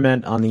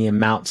experiment on the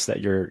amounts that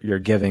you're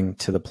giving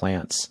to the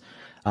plants.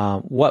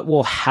 What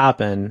will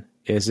happen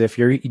is if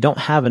you don't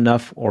have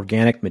enough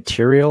organic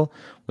material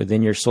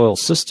within your soil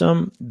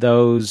system,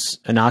 those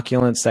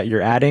inoculants that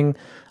you're adding,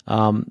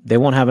 they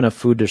won't have enough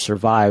food to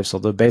survive, so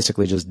they'll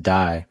basically just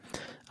die.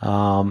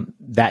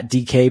 That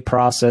decay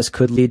process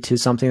could lead to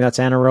something that's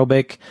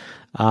anaerobic.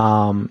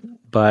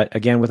 But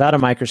again, without a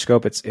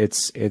microscope,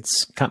 it's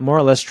more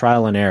or less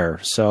trial and error.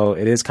 So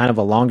it is kind of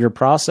a longer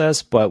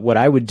process. But what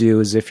I would do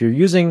is, if you're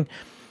using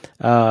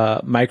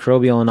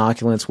microbial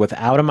inoculants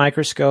without a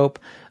microscope,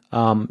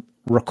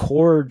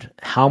 record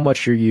how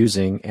much you're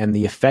using and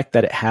the effect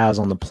that it has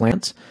on the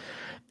plant.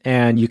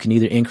 And you can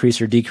either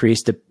increase or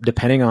decrease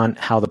depending on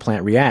how the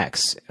plant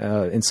reacts.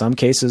 In some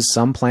cases,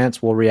 some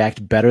plants will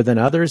react better than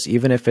others,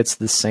 even if it's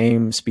the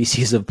same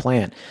species of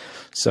plant.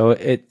 So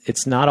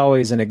it's not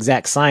always an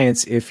exact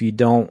science if you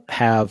don't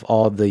have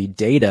all the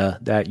data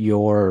that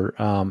you're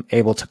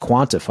able to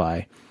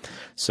quantify.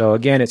 So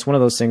again, it's one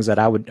of those things that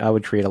I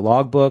would create a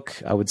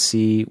logbook. I would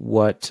see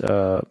what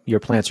your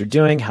plants are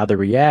doing, how they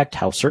react,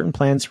 how certain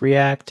plants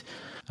react,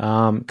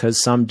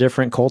 because some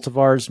different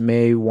cultivars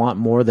may want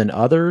more than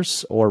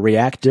others or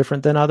react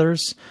different than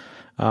others.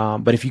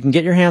 But if you can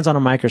get your hands on a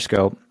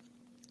microscope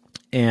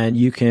and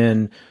you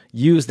can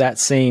use that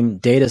same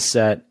data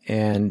set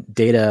and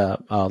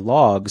data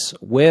logs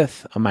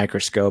with a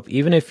microscope,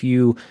 even if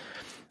you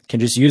can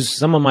just use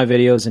some of my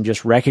videos and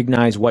just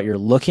recognize what you're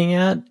looking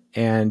at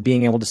and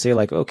being able to say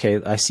like,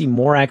 okay, I see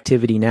more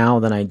activity now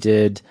than I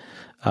did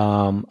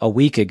a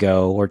week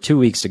ago or 2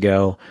 weeks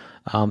ago.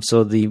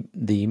 So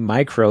the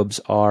microbes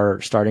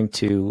are starting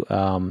to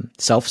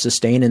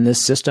self-sustain in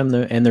this system,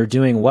 and they're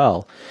doing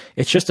well.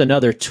 It's just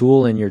another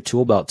tool in your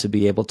tool belt to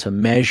be able to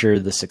measure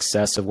the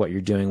success of what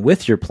you're doing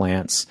with your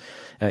plants,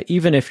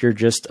 even if you're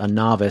just a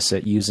novice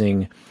at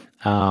using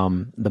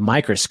the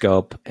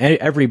microscope.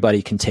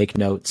 Everybody can take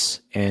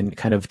notes and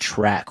kind of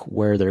track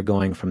where they're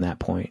going from that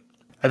point.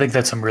 I think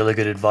that's some really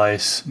good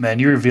advice. Man,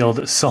 you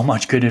revealed so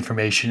much good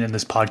information in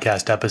this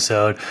podcast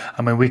episode.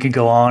 I mean, we could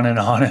go on and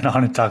on and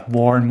on and talk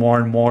more and more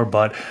and more,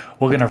 but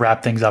we're going to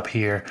wrap things up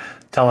here.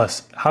 Tell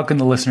us, how can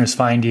the listeners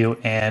find you,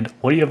 and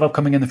what do you have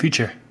upcoming in the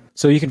future?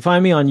 So you can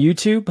find me on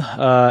YouTube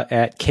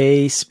at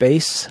K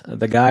space,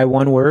 the guy,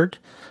 one word.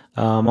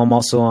 I'm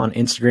also on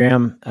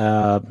Instagram.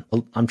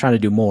 I'm trying to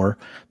do more,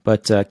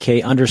 but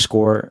K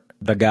 _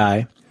 the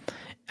guy.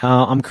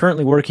 I'm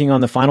currently working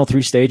on the final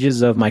 3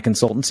 stages of my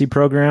consultancy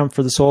program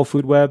for the Soil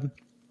Food Web.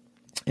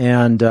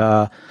 And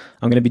I'm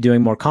going to be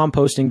doing more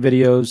composting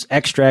videos,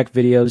 extract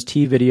videos,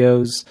 tea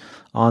videos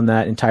on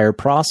that entire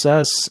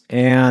process.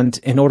 And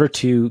in order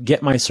to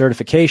get my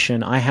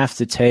certification, I have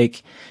to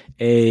take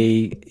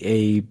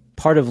a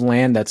part of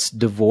land that's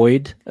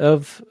devoid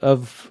of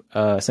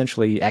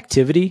essentially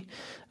activity,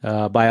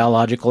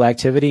 biological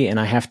activity, and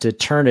I have to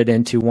turn it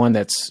into one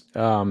that's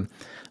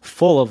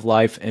full of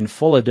life and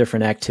full of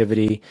different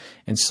activity.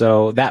 And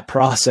so that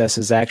process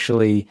is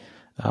actually,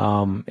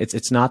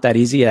 it's not that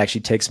easy. It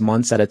actually takes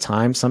months at a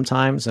time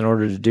sometimes in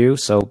order to do.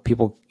 So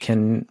people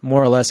can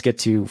more or less get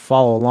to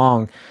follow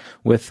along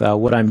with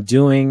what I'm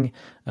doing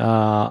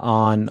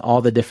on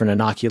all the different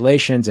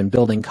inoculations and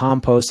building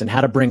compost and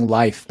how to bring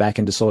life back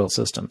into soil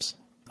systems.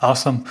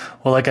 Awesome.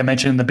 Well, like I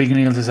mentioned in the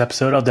beginning of this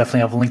episode, I'll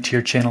definitely have a link to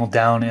your channel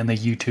down in the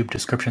YouTube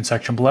description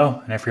section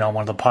below. And if you're on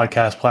one of the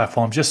podcast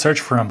platforms, just search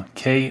for him,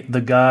 K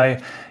the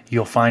Guy.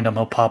 You'll find him.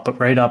 He'll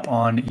pop right up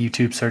on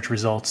YouTube search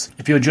results.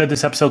 If you enjoyed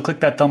this episode, click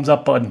that thumbs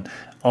up button.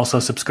 Also,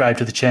 subscribe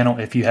to the channel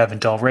if you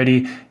haven't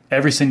already.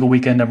 Every single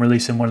weekend, I'm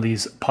releasing one of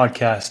these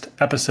podcast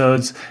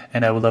episodes,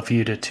 and I would love for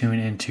you to tune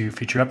into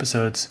future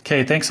episodes.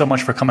 Okay, thanks so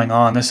much for coming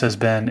on. This has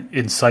been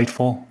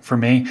insightful for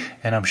me,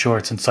 and I'm sure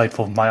it's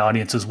insightful for my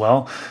audience as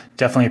well.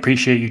 Definitely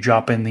appreciate you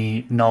dropping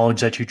the knowledge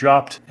that you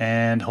dropped,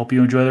 and hope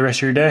you enjoy the rest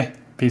of your day.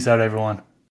 Peace out, everyone.